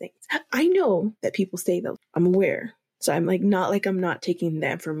to those things. I know that people say that. I'm aware. So I'm like, not like I'm not taking the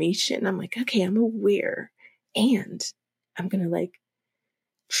information. I'm like, okay, I'm aware. And I'm going to like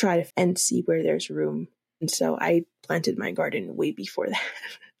try to and see where there's room. And so I planted my garden way before that.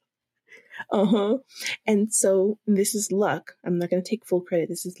 And so this is luck. I'm not going to take full credit.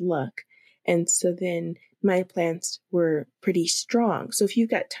 This is luck. And so then my plants were pretty strong. So if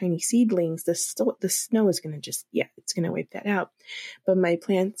you've got tiny seedlings, the snow is going to it's going to wipe that out. But my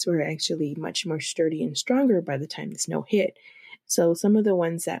plants were actually much more sturdy and stronger by the time the snow hit. So some of the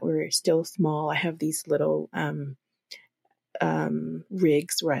ones that were still small, I have these little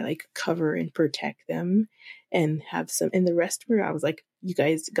rigs where I like cover and protect them, and have some, and the rest where I was like, you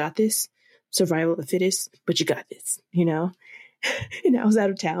guys got this, survival of the fittest, but you got this, And I was out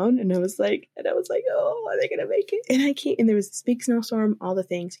of town, and I was like, oh, are they gonna make it? And I came, and there was this big snowstorm, all the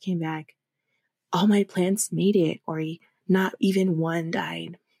things came back. All my plants made it, or not even one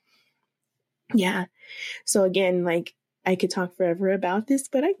died. Yeah. So again, like, I could talk forever about this,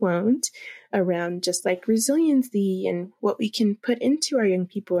 but I won't, around just like resiliency and what we can put into our young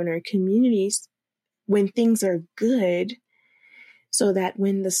people in our communities when things are good, so that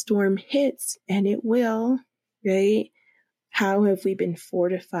when the storm hits, and it will, right? How have we been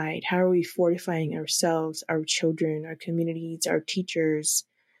fortified? How are we fortifying ourselves, our children, our communities, our teachers,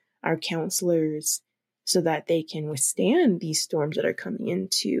 our counselors, so that they can withstand these storms that are coming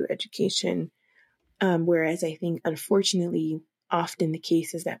into education? Whereas I think, unfortunately, often the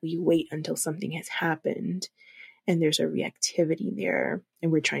case is that we wait until something has happened and there's a reactivity there,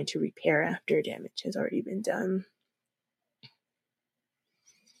 and we're trying to repair after damage has already been done.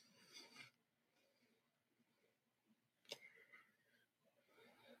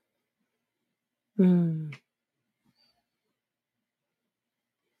 Mm.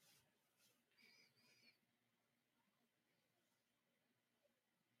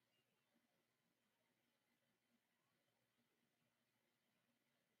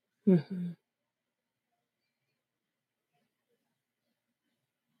 Mm-hmm.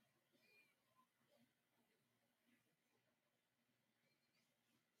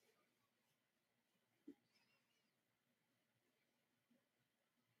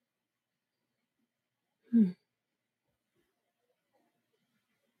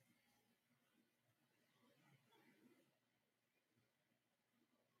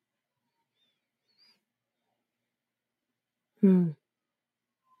 Mm-hmm.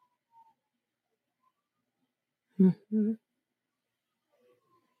 Mm-hmm.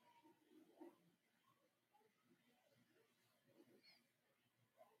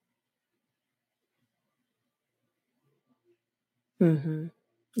 Mm-hmm.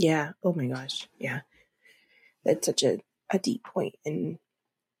 Yeah. Oh my gosh. Yeah. That's such a deep point. And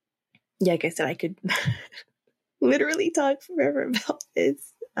yeah, like I said, I could literally talk forever about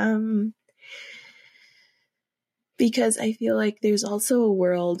this. Because I feel like there's also a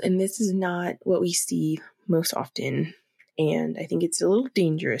world, and this is not what we see most often, and I think it's a little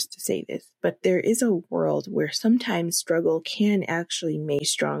dangerous to say this, but there is a world where sometimes struggle can actually make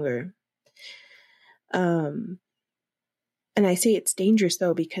stronger. And I say it's dangerous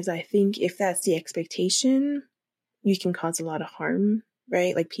though, because I think if that's the expectation, you can cause a lot of harm,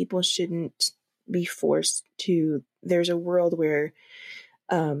 right? Like people shouldn't be forced to, there's a world where,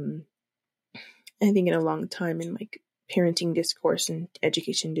 I think in a long time in like parenting discourse and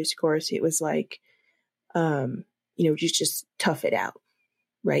education discourse, it was like, just tough it out,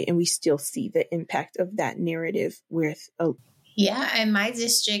 right? And we still see the impact of that narrative with Yeah, in my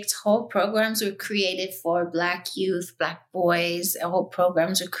district, whole programs were created for Black youth, Black boys. Whole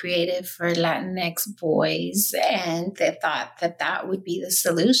programs were created for Latinx boys, and they thought that that would be the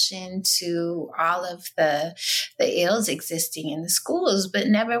solution to all of the ills existing in the schools. But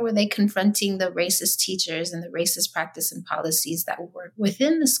never were they confronting the racist teachers and the racist practice and policies that were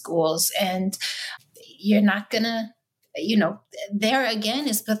within the schools. And you're not gonna, there again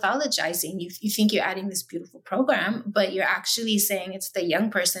is pathologizing. You think you're adding this beautiful program, but you're actually saying it's the young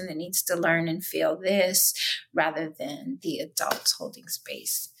person that needs to learn and feel this rather than the adults holding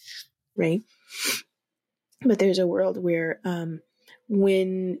space. right. But there's a world where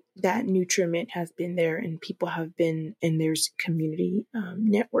when that nutriment has been there and people have been, and there's community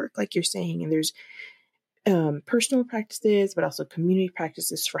network, like you're saying, and there's personal practices, but also community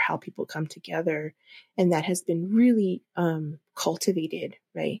practices for how people come together. And that has been really cultivated,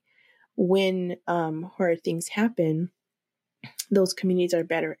 right? When hard things happen, those communities are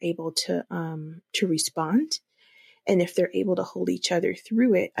better able to respond. And if they're able to hold each other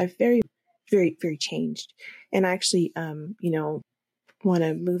through it, I've very, very, very changed. And I actually, want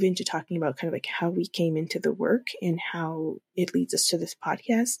to move into talking about kind of like how we came into the work and how it leads us to this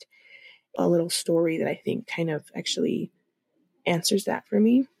podcast. A little story that I think kind of actually answers that for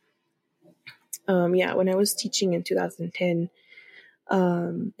me. When I was teaching in 2010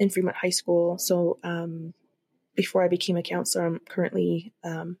 in Fremont High School, so before I became a counselor, I'm currently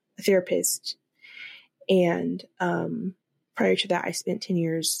a therapist. And prior to that, I spent 10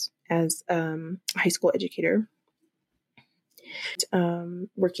 years as a high school educator,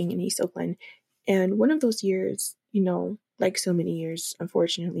 working in East Oakland. And one of those years, like so many years,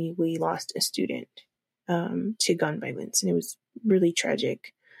 unfortunately, we lost a student to gun violence, and it was really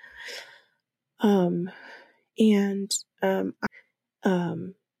tragic. And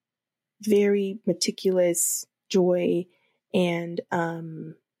very meticulous joy and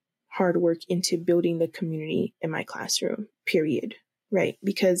hard work into building the community in my classroom, period. Right.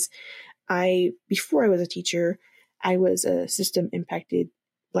 Because before I was a teacher, I was a system impacted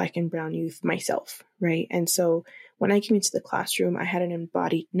Black and Brown youth myself. Right. And so when I came into the classroom, I had an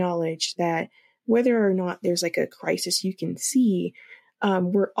embodied knowledge that whether or not there's like a crisis you can see,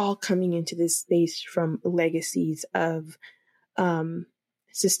 we're all coming into this space from legacies of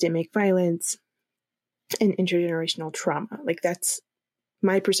systemic violence and intergenerational trauma. Like that's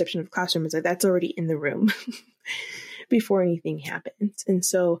my perception of classroom, is that that's already in the room before anything happens. And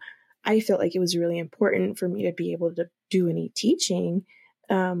so I felt like it was really important for me to be able to do any teaching,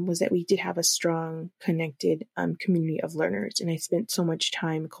 was that we did have a strong, connected community of learners. And I spent so much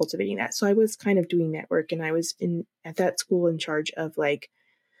time cultivating that. So I was kind of doing that work, and I was at that school in charge of like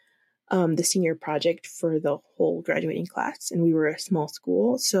the senior project for the whole graduating class. And we were a small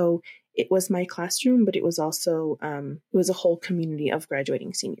school. So it was my classroom, but it was also, it was a whole community of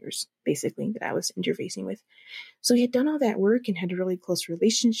graduating seniors, basically, that I was interfacing with. So he had done all that work and had really close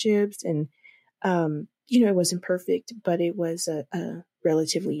relationships. And, it wasn't perfect, but it was a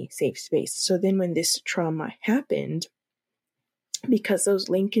relatively safe space. So then when this trauma happened, because those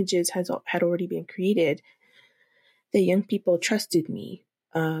linkages had already been created, the young people trusted me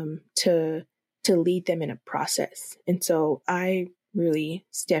to lead them in a process. And so I really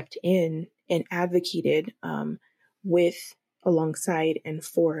stepped in and advocated alongside and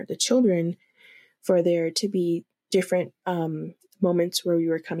for the children, for there to be different moments where we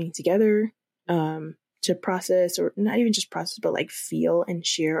were coming together to process, or not even just process, but like feel and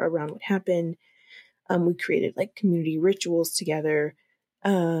share around what happened. We created like community rituals together.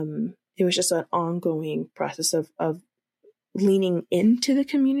 It was just an ongoing process of leaning into the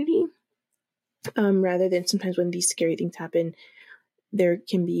community, rather than sometimes when these scary things happen, there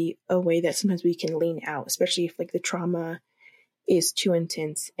can be a way that sometimes we can lean out, especially if like the trauma is too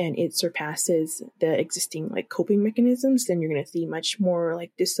intense and it surpasses the existing like coping mechanisms. Then you're going to see much more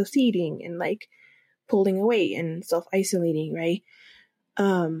like dissociating and like pulling away and self-isolating, right?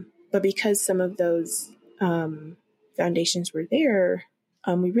 But because some of those foundations were there,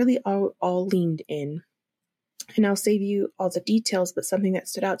 we really all leaned in. And I'll save you all the details, but something that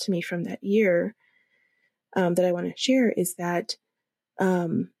stood out to me from that year that I want to share is that,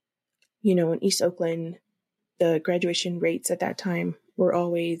 in East Oakland, the graduation rates at that time were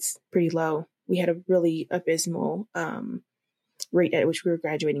always pretty low. We had a really abysmal rate at which we were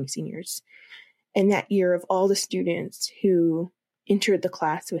graduating seniors. And that year, of all the students who entered the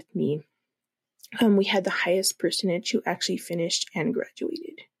class with me, we had the highest percentage who actually finished and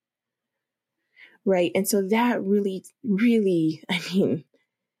graduated. Right. And so that really, really,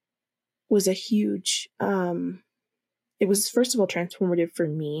 was a huge, it was, first of all, transformative for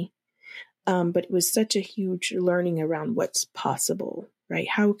me. But it was such a huge learning around what's possible, right?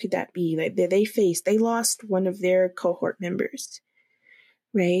 How could that be? Like they lost one of their cohort members,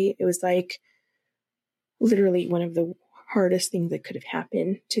 right? It was like literally one of the hardest things that could have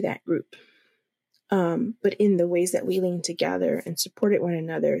happened to that group. But in the ways that we leaned together and supported one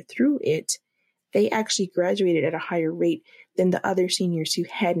another through it, they actually graduated at a higher rate than the other seniors who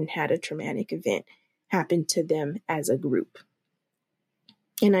hadn't had a traumatic event happen to them as a group.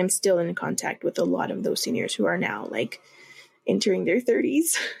 And I'm still in contact with a lot of those seniors who are now like entering their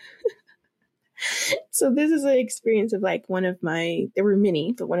 30s. So this is an experience of like there were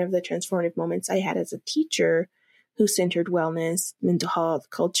many, but one of the transformative moments I had as a teacher who centered wellness, mental health,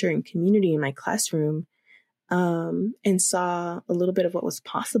 culture, and community in my classroom, and saw a little bit of what was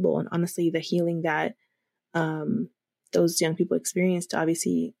possible. And honestly, the healing that those young people experienced,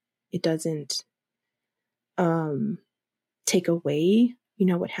 obviously, it doesn't take away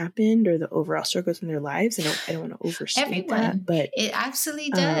what happened or the overall struggles in their lives. I don't want to overstate Everyone. that, but it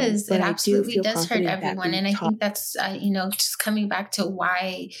absolutely does. But It I do absolutely feel does hurt confident that everyone. we And I talk. think that's, just coming back to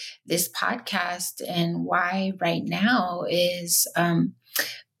why this podcast and why right now is,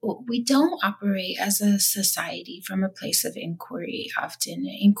 we don't operate as a society from a place of inquiry. Often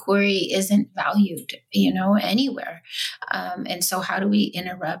inquiry isn't valued, anywhere. And so how do we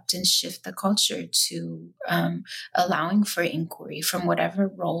interrupt and shift the culture to allowing for inquiry from whatever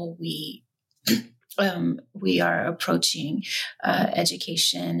role we are approaching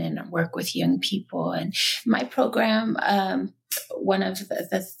education and work with young people. And my program, one of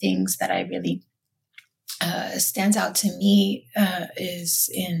the things that I really stands out to me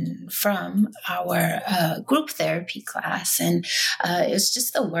is from our group therapy class, and it's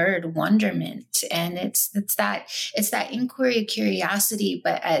just the word wonderment, and it's that inquiry, curiosity.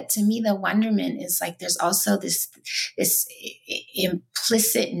 But to me, the wonderment is like there's also this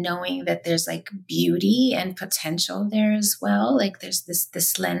implicit knowing that there's like beauty and potential there as well. Like there's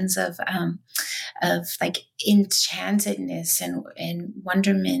this lens of like enchantedness and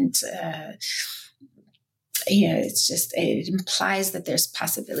wonderment. It implies that there's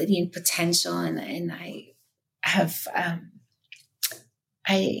possibility and potential. And I have,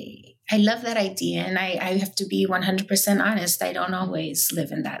 I love that idea. And I have to be 100% honest. I don't always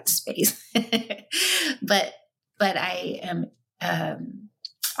live in that space, but I am,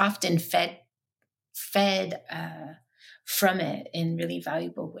 often fed from it in really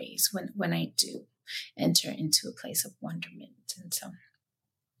valuable ways when I do enter into a place of wonderment. And so.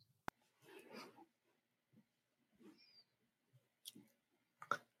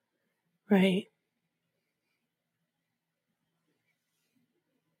 Right.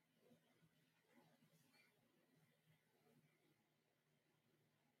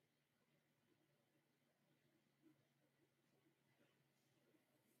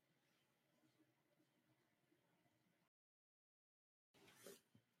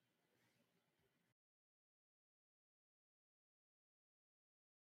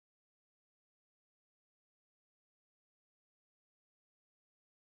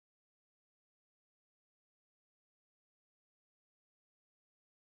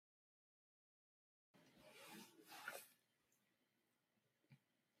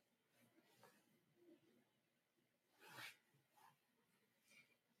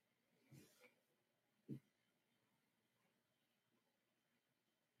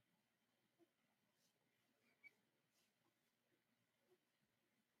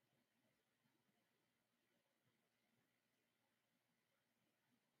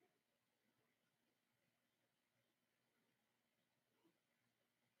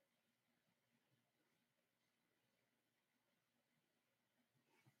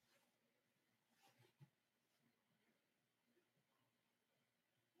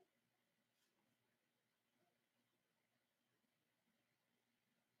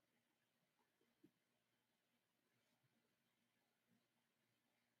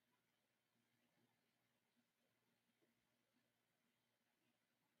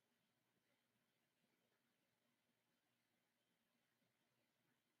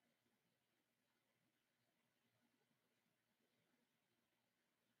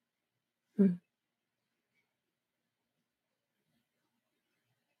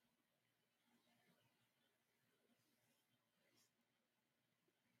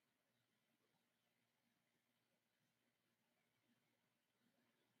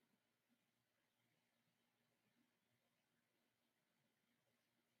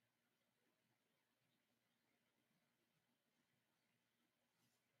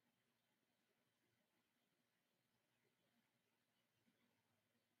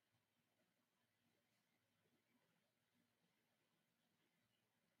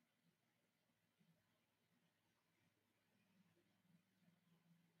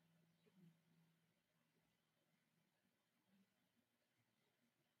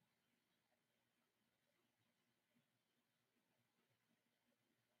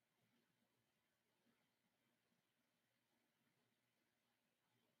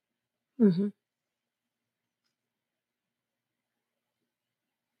 Mm-hmm.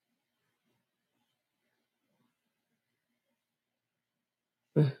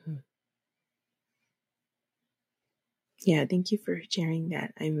 Mm-hmm. Yeah, thank you for sharing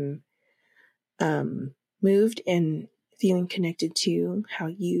that. I'm moved and feeling connected to how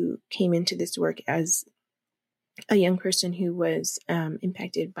you came into this work as a young person who was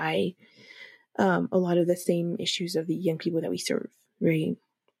impacted by a lot of the same issues of the young people that we serve, right?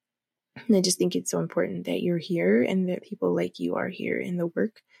 And I just think it's so important that you're here and that people like you are here in the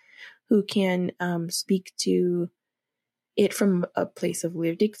work who can speak to it from a place of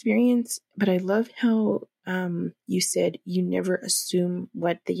lived experience. But I love how you said you never assume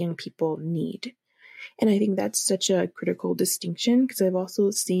what the young people need. And I think that's such a critical distinction because I've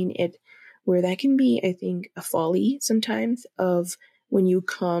also seen it where that can be, I think, a folly sometimes of when you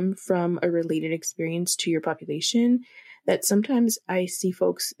come from a related experience to your population, that sometimes I see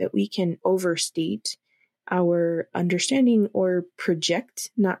folks that we can overstate our understanding or project,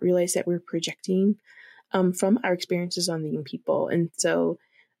 not realize that we're projecting from our experiences on the young people. And so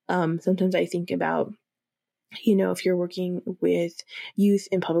sometimes I think about, if you're working with youth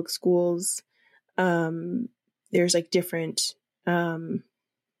in public schools, there's like different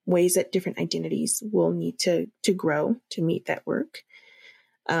ways that different identities will need to grow to meet that work.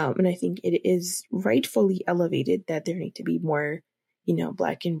 And I think it is rightfully elevated that there need to be more,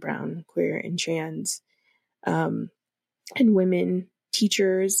 Black and brown, queer and trans, and women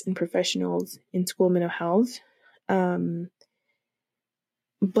teachers and professionals in school mental health.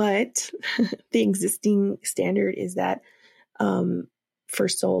 But the existing standard is that for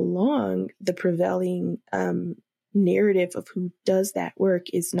so long, the prevailing narrative of who does that work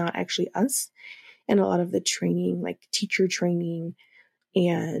is not actually us. And a lot of the training, like teacher training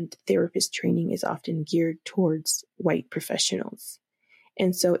and therapist training, is often geared towards white professionals.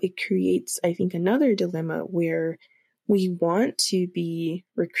 And so it creates, I think, another dilemma where we want to be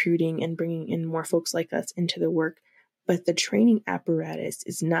recruiting and bringing in more folks like us into the work, but the training apparatus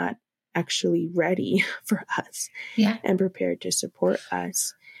is not actually ready for us and prepared to support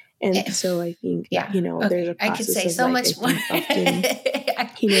us. And so I think, there's a process I could say of so like, much more. often,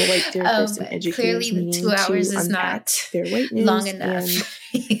 white therapists and educators clearly the 2 hours to is unpack not their whiteness long enough.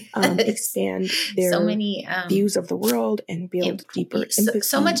 and expand their so many views of the world and build deeper empathy.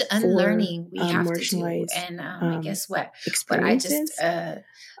 So much unlearning we have to do. And I guess what I just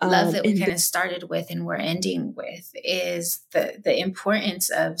love that we kind of started with and we're ending with is the importance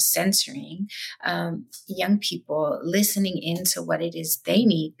of censoring young people, listening into what it is they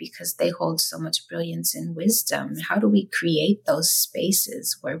need because they hold so much brilliance and wisdom. How do we create those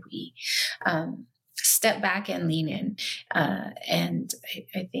spaces where we step back and lean in? And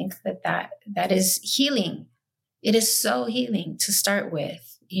I think that is healing. It is so healing to start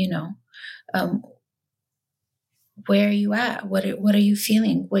with, where are you at? What are you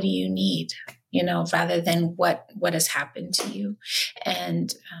feeling? What do you need? Rather than what has happened to you.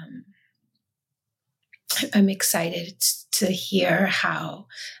 And I'm excited to hear how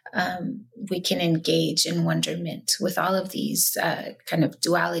we can engage in wonderment with all of these kind of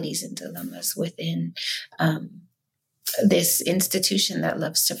dualities and dilemmas within this institution that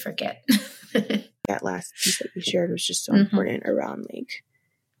loves to forget. That last piece that you shared was just so important around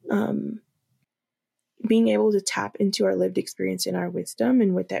being able to tap into our lived experience and our wisdom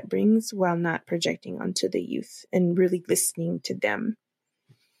and what that brings while not projecting onto the youth and really listening to them.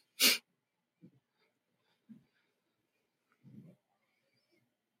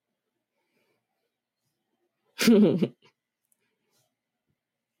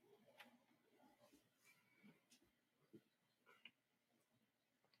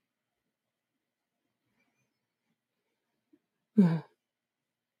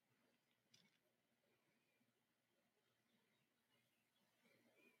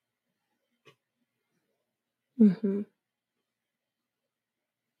 Mm-hmm.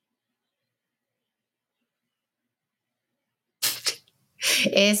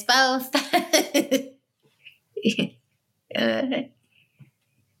 It's both.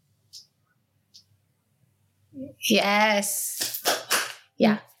 Yes.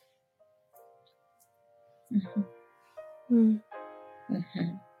 Yeah. Mm-hmm.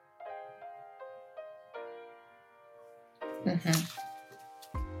 Mm-hmm. Mm-hmm.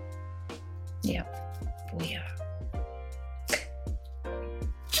 Yeah. We are.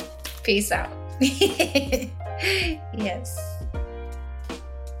 Peace out. Yes.